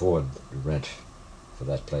really afford the rent for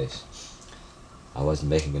that place. I wasn't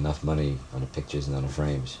making enough money on the pictures and on the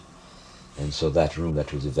frames. And so that room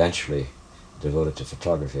that was eventually devoted to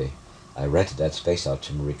photography, I rented that space out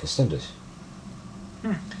to Marie Cassindas.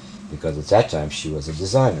 Because at that time she was a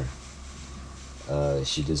designer.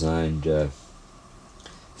 She designed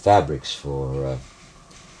fabrics for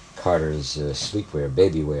Carter's sleepwear,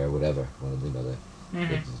 babywear, whatever. Well, you know,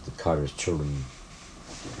 the Carter's children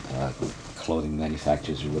clothing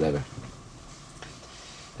manufacturers or whatever.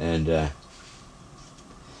 And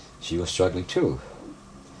she was struggling too,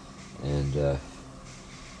 and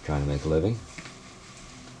trying to make a living.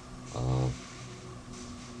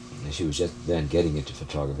 And she was just then getting into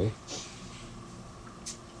photography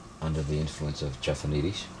under the influence of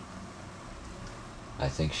Jeffanides. I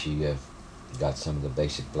think she got some of the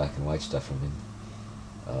basic black and white stuff from him,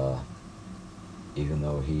 even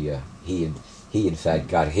though he in fact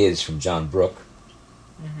got his from John Brooke.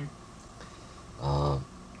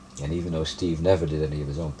 And even though Steve never did any of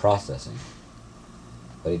his own processing,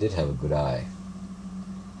 but he did have a good eye.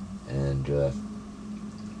 And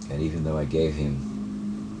even though I gave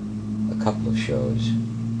him a couple of shows,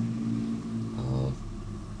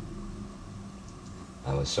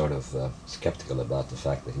 I was sort of skeptical about the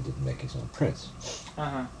fact that he didn't make his own prints.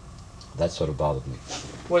 That sort of bothered me.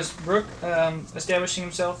 Was Brooke establishing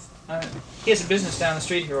himself? He has a business down the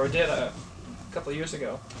street here, or did a couple of years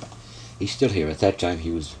ago. He's still here. At that time,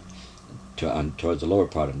 he was towards the lower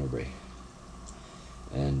part of Newbury,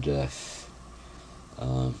 and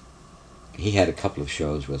he had a couple of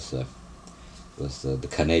shows with the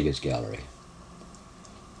Carnegie's Gallery,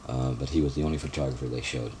 but he was the only photographer they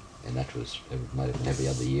showed, and that was, it might have been every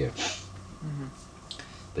other year.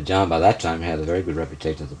 But John, by that time, had a very good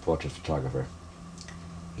reputation as a portrait photographer.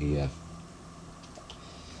 He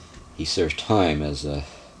served time as the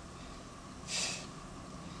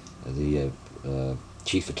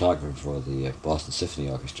chief photographer for the Boston Symphony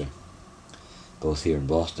Orchestra, both here in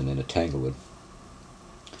Boston and at Tanglewood.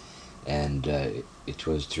 And it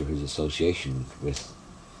was through his association with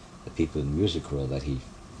the people in the music world that he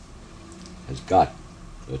has got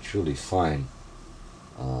a truly fine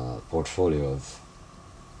portfolio of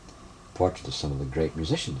portraits of some of the great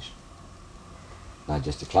musicians. Not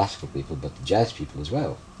just the classical people, but the jazz people as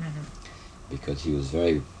well. Because he was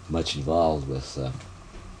very much involved with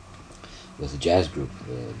the jazz group,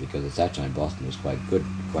 because at that time Boston was quite good,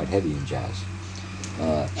 quite heavy in jazz.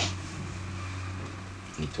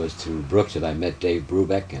 It was through Brooke that I met Dave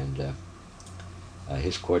Brubeck and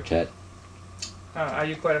his quartet. Are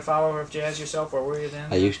you quite a follower of jazz yourself, or were you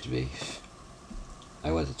then? I used to be.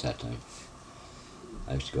 I was at that time.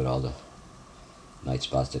 I used to go to all the night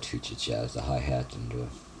spots that featured jazz, the Hi-Hat and,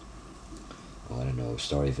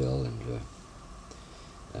 Storyville and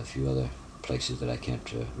a few other places that I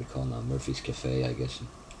can't recall now. Murphy's Cafe, I guess.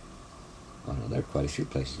 There are quite a few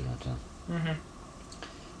places around town.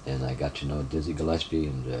 And I got to know Dizzy Gillespie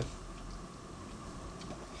and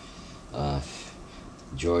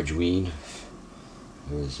George Ween,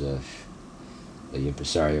 who was the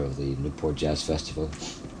impresario of the Newport Jazz Festival.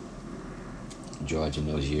 George, in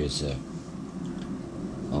those years,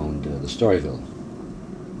 owned the Storyville,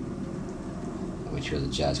 which was a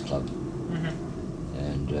jazz club.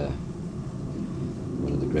 And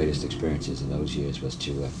one of the greatest experiences in those years was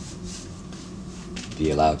to be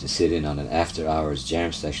allowed to sit in on an after-hours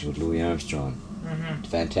jam session with Louis Armstrong.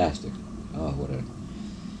 Fantastic. Oh, what a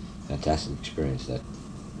fantastic experience. That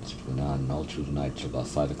went on all through the night till about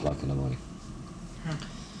 5 o'clock in the morning.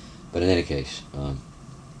 But in any case,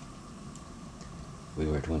 we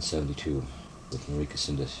were at 172 with Marie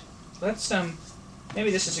Cassindas. Let's maybe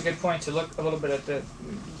this is a good point to look a little bit at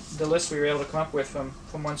the list we were able to come up with from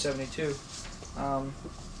 172,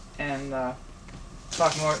 and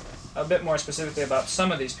talk a bit more specifically about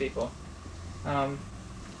some of these people.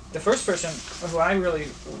 The first person who I really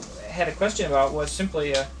had a question about was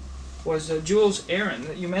simply was Jules Aaron.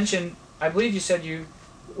 You mentioned, I believe you said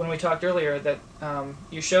when we talked earlier, that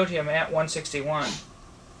you showed him at 161.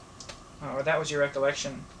 Or that was your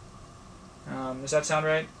recollection. Does that sound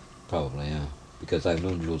right? Probably, yeah. Because I've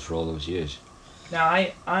known Jules for all those years. Now,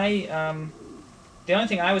 the only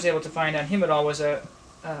thing I was able to find on him at all was a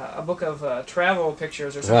book of travel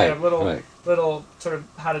pictures or some kind of little sort of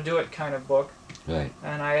how to do it kind of book. Right.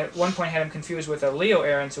 And I at one point had him confused with Leo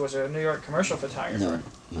Ahrens, who was a New York commercial photographer.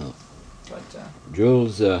 No. But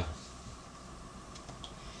Jules,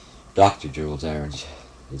 Dr. Jules Ahrens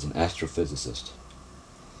is an astrophysicist.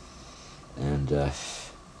 And,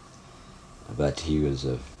 but he was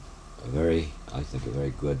a very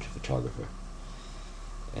good photographer.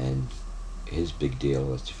 And his big deal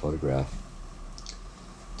was to photograph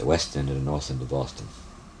the West End and the North End of Boston.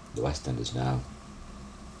 The West End is now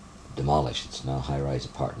demolished. It's now high-rise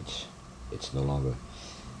apartments. It's no longer...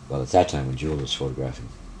 Well, at that time when Jules was photographing,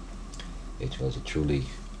 it was a truly,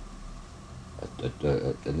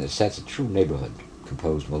 in a sense, a true neighborhood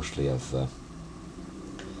composed mostly of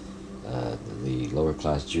the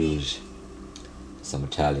lower-class Jews, some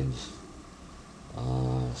Italians,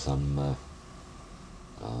 some...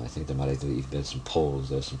 I think there might have even been some Poles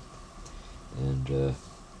there, and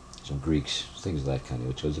some Greeks, things of that kind of.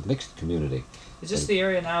 Which was a mixed community. Is this the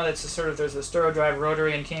area now that's there's the Storrow Drive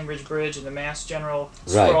Rotary and Cambridge Bridge and the Mass General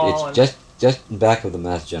sprawl? Right, it's just in back of the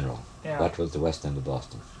Mass General. Yeah. That was the West End of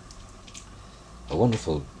Boston. A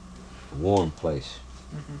wonderful, warm place.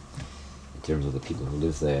 Mm-hmm. In terms of the people who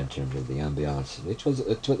lived there, in terms of the ambiance.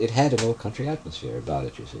 It had an old country atmosphere about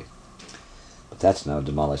it, you see. But that's now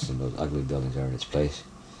demolished and those ugly buildings are in its place.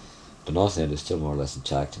 The North End is still more or less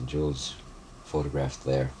intact, and Jules photographed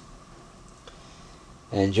there.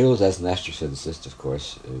 And Jules, as an astrophysicist, of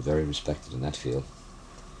course, very respected in that field,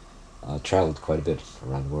 traveled quite a bit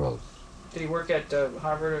around the world. Did he work at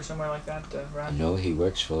Harvard or somewhere like that, Ron? No, he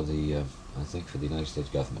works for the, I think, for the United States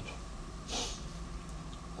government.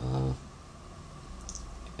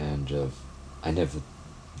 And I never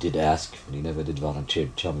did ask, and he never did volunteer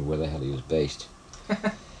to tell me where the hell he was based.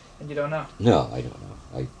 And you don't know? No, I don't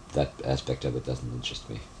know. That aspect of it doesn't interest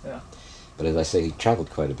me. Yeah. But as I say, he traveled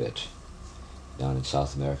quite a bit. Down in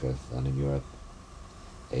South America, down in Europe,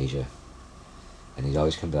 Asia. And he'd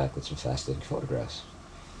always come back with some fascinating photographs.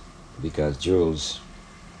 Because Jules,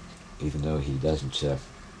 even though he doesn't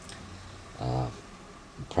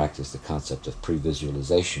practice the concept of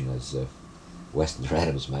pre-visualization as Western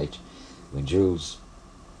Adams might, when Jules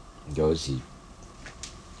goes, he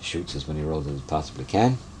shoots as many rolls as he possibly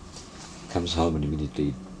can, comes home and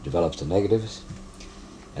immediately develops the negatives,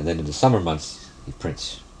 and then in the summer months he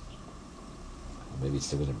prints. Or maybe it's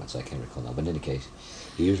the winter months, I can't recall now, but in any case,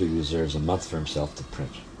 he usually reserves a month for himself to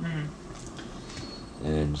print. Mm-hmm.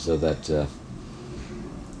 And so that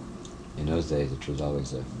in those days it was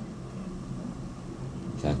always a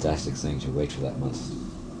fantastic thing to wait for that month.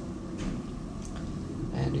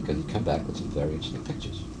 And because he'd come back with some very interesting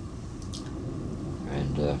pictures.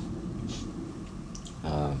 And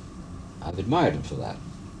I've admired him for that.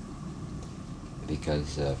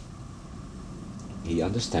 Because he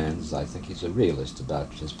understands, I think he's a realist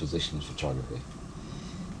about his position in photography.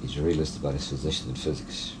 He's a realist about his position in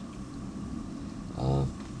physics.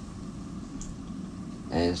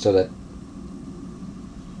 And so that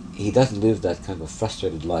he doesn't live that kind of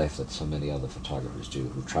frustrated life that so many other photographers do,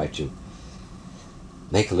 who try to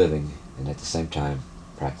make a living and at the same time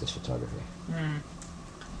practice photography. Mm.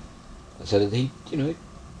 So that he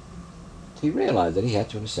realized that he had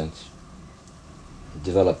to, in a sense,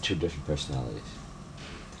 develop two different personalities.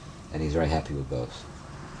 And he's very happy with both.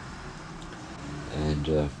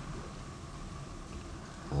 And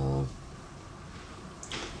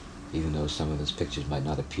even though some of his pictures might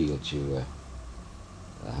not appeal to,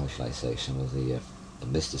 how shall I say, some of the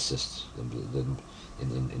mysticists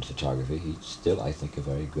in photography, he's still, I think, a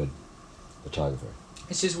very good photographer.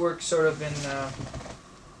 Is his work sort of in,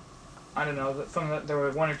 I don't know, there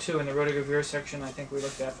were one or two in the Rodegavir section I think we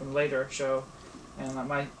looked at from later show, and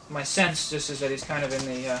my sense just is that he's kind of in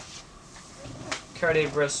the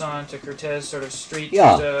Cartier-Bresson to Cortez sort of street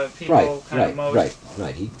people kind of mode.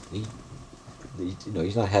 Right. He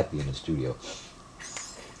he's not happy in the studio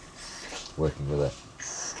working with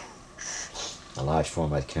a large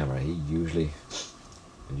format camera. He usually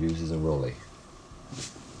uses a Rolly.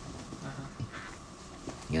 Uh-huh.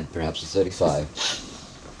 And perhaps a 35.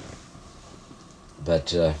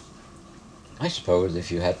 But I suppose if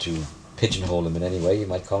you had to pigeonhole him in any way, you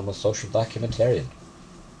might call him a social documentarian.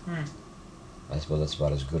 Hmm. I suppose that's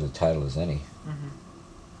about as good a title as any.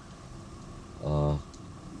 Mm-hmm.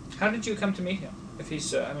 How did you come to meet him? If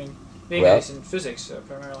he's, being that he's in physics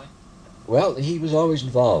primarily. Well, he was always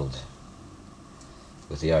involved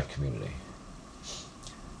with the art community.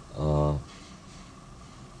 Uh,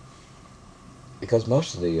 because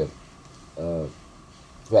most of the,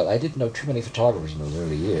 well, I didn't know too many photographers in those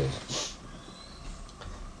early years.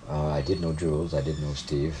 I did know Jules, I did know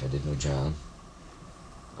Steve, I did know John.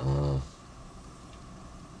 Uh,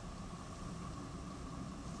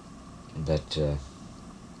 but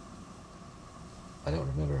I don't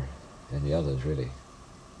remember any others, really.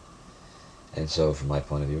 And so, from my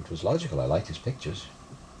point of view, it was logical. I liked his pictures.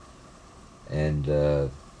 And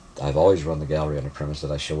I've always run the gallery on the premise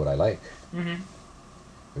that I show what I like, Mm-hmm.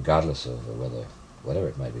 regardless of whatever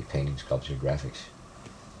it might be, painting, sculpture, graphics.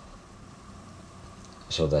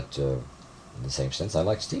 So that, in the same sense, I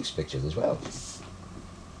like Steve's pictures as well.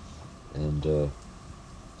 And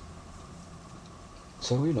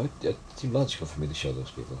so, it seemed logical for me to show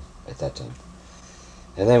those people at that time.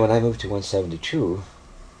 And then when I moved to 172,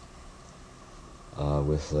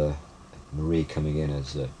 with Marie coming in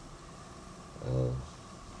as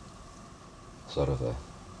sort of a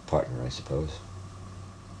partner, I suppose.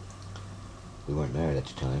 We weren't married at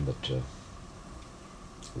the time, but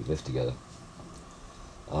we lived together.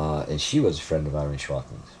 And she was a friend of Irene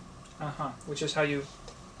Schwachman's. Which is how you...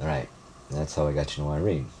 Right. That's how I got to know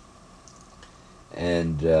Irene.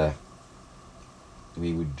 And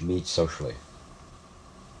we would meet socially.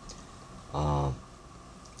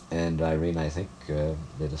 And Irene, I think,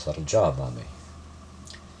 did a subtle job on me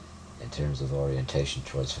in terms of orientation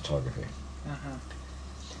towards photography.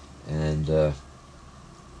 And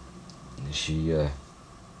she,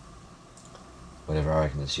 whatever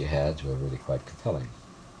arguments she had were really quite compelling.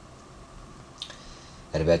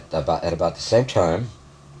 At about the same time,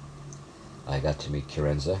 I got to meet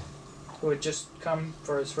Chirenza. Who had just come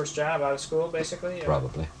for his first job out of school, basically?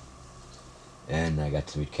 Probably. And I got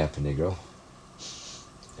to meet Caponegro.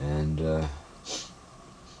 And a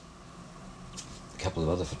couple of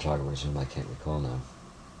other photographers whom I can't recall now.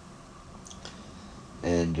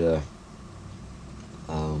 And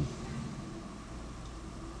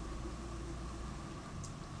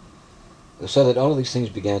so that all of these things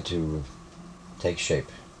began to take shape.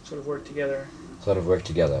 Sort of work together. The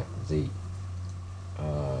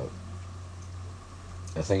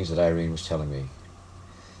things that Irene was telling me,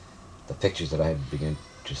 the pictures that I had begun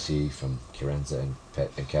to see from Chirenza and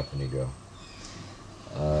Caponegro,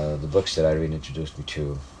 the books that Irene introduced me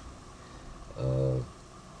to,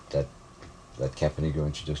 that Caponegro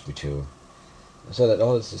introduced me to, so that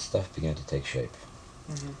all this stuff began to take shape.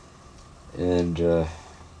 Mm-hmm. And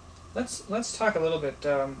let's talk a little bit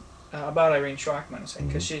about Irene Schwachman,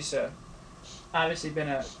 because she's obviously been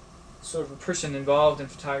a sort of a person involved in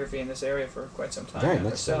photography in this area for quite some time. Very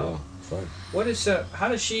much so. Yeah. What is how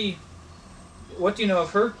does she? What do you know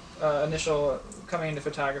of her initial coming into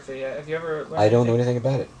photography? Have you ever learned I don't know anything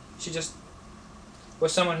about it. She just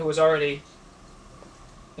was someone who was already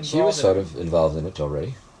involved. She was sort of involved in it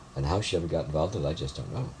already, and how she ever got involved in it, I just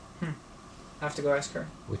don't know. I have to go ask her.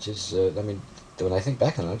 Which is, I mean, when I think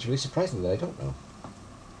back on it, it's really surprising that I don't know.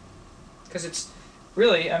 Because it's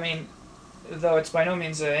really, I mean, though it's by no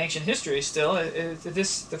means ancient history still,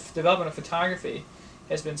 the development of photography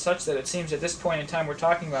has been such that it seems at this point in time we're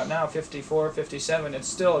talking about now, 54, 57, it's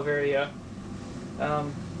still a very,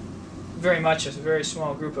 very much a very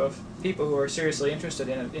small group of people who are seriously interested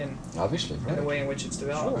in it, Obviously, right. in the way in which it's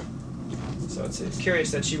developed. Sure. So it's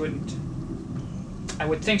curious that she wouldn't, I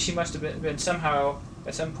would think she must have been somehow,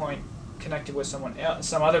 at some point, connected with someone else,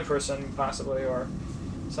 some other person possibly, or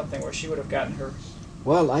something where she would have gotten her...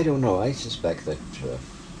 Well, I don't know. I suspect that,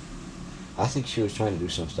 I think she was trying to do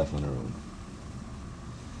some stuff on her own.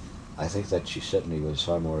 I think that she certainly was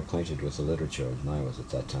far more acquainted with the literature than I was at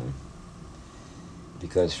that time.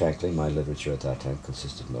 Because, frankly, my literature at that time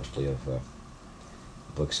consisted mostly of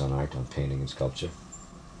books on art, on painting and sculpture.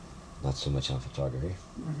 Not so much on photography.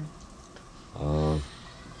 Mm-hmm.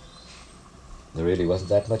 There really wasn't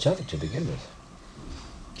that much of it to begin with.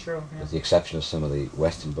 True, yeah. With the exception of some of the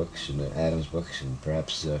Weston books and the Adams books and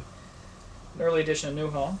perhaps... An early edition of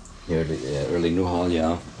Newhall. Early Newhall,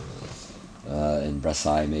 yeah. And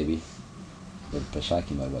Brassai, maybe. But Brassai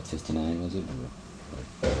came out, what, 59, was it?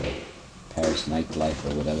 Or Paris Nightlife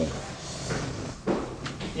or whatever.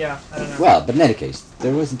 Yeah, I don't know. Well, but in any case,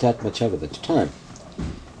 there wasn't that much of it at the time.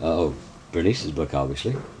 Bernice's book,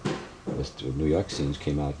 obviously. New York Scenes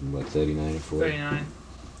came out in, what, 39 or 40? 39.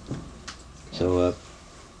 So,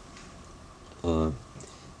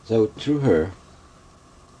 so through her,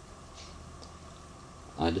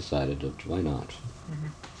 I decided that why not? Mm-hmm.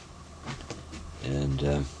 And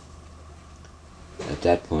at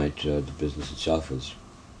that point, the business itself was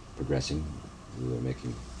progressing. We were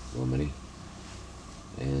making Romany,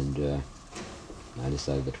 and I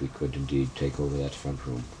decided that we could indeed take over that front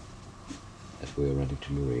room that we were renting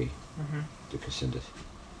to Marie, to Cassindas,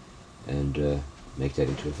 and make that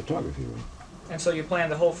into a photography room. And so you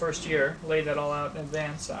planned the whole first year, laid that all out in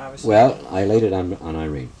advance, obviously. Well, I laid it on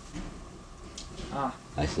Irene. Ah.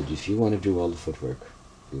 I said, if you want to do all the footwork,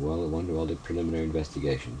 if you want to do all the preliminary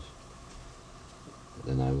investigations,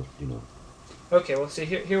 then I will, Okay, well, see,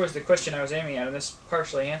 here was the question I was aiming at, and this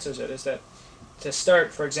partially answers it, is that to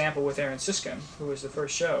start, for example, with Aaron Siskin, who was the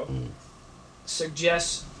first show,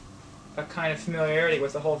 suggests a kind of familiarity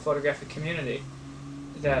with the whole photographic community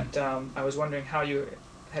that I was wondering how you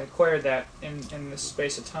had acquired that in this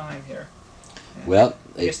space of time here. And well,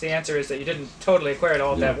 I guess the answer is that you didn't totally acquire it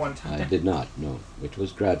all at that one time. I did not, no. It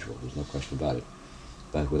was gradual, there's no question about it.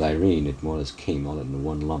 But with Irene, it more or less came all in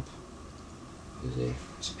one lump.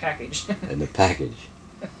 It's a package. In a package.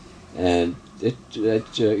 And it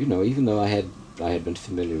even though I had been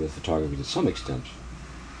familiar with photography to some extent,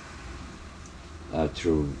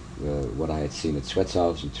 through what I had seen at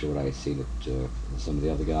Swetsov's and through what I had seen at some of the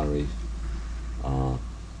other galleries,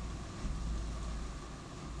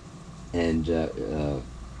 and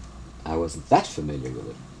I wasn't that familiar with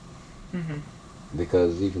it.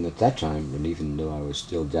 Because even at that time, and even though I was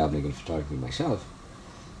still dabbling in photography myself,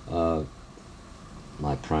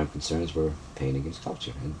 my prime concerns were painting and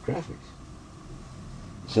sculpture and graphics.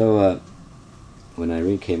 So when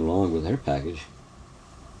Irene came along with her package,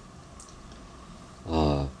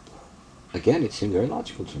 again, it seemed very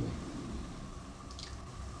logical to me.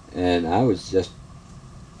 And I was just,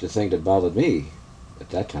 the thing that bothered me at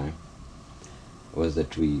that time was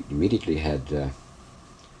that we immediately had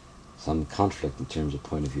some conflict in terms of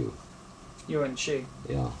point of view. You and she.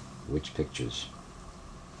 Yeah, which pictures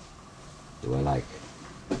do I like?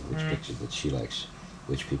 Which pictures that she likes?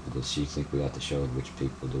 Which people does she think we ought to show, and which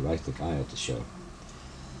people do I think I ought to show?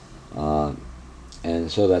 And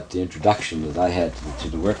so that the introduction that I had to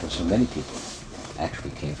the work of so many people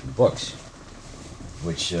actually came from books,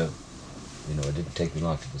 which, it didn't take me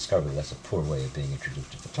long to discover that's a poor way of being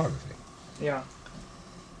introduced to photography. Yeah.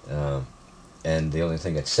 And the only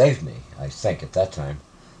thing that saved me, I think, at that time,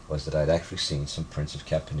 was that I'd actually seen some prints of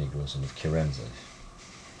Caponegros and of Quirenzas,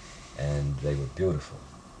 and they were beautiful.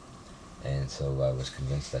 And so I was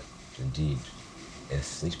convinced that, indeed,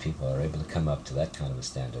 if these people are able to come up to that kind of a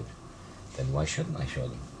standard, then why shouldn't I show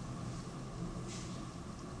them?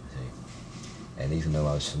 See? And even though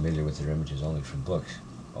I was familiar with their images only from books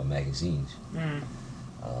or magazines, it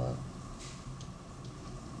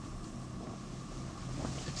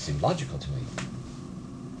seemed logical to me.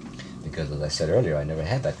 Because, as I said earlier, I never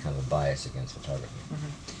had that kind of bias against photography.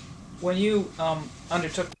 When you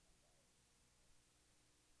undertook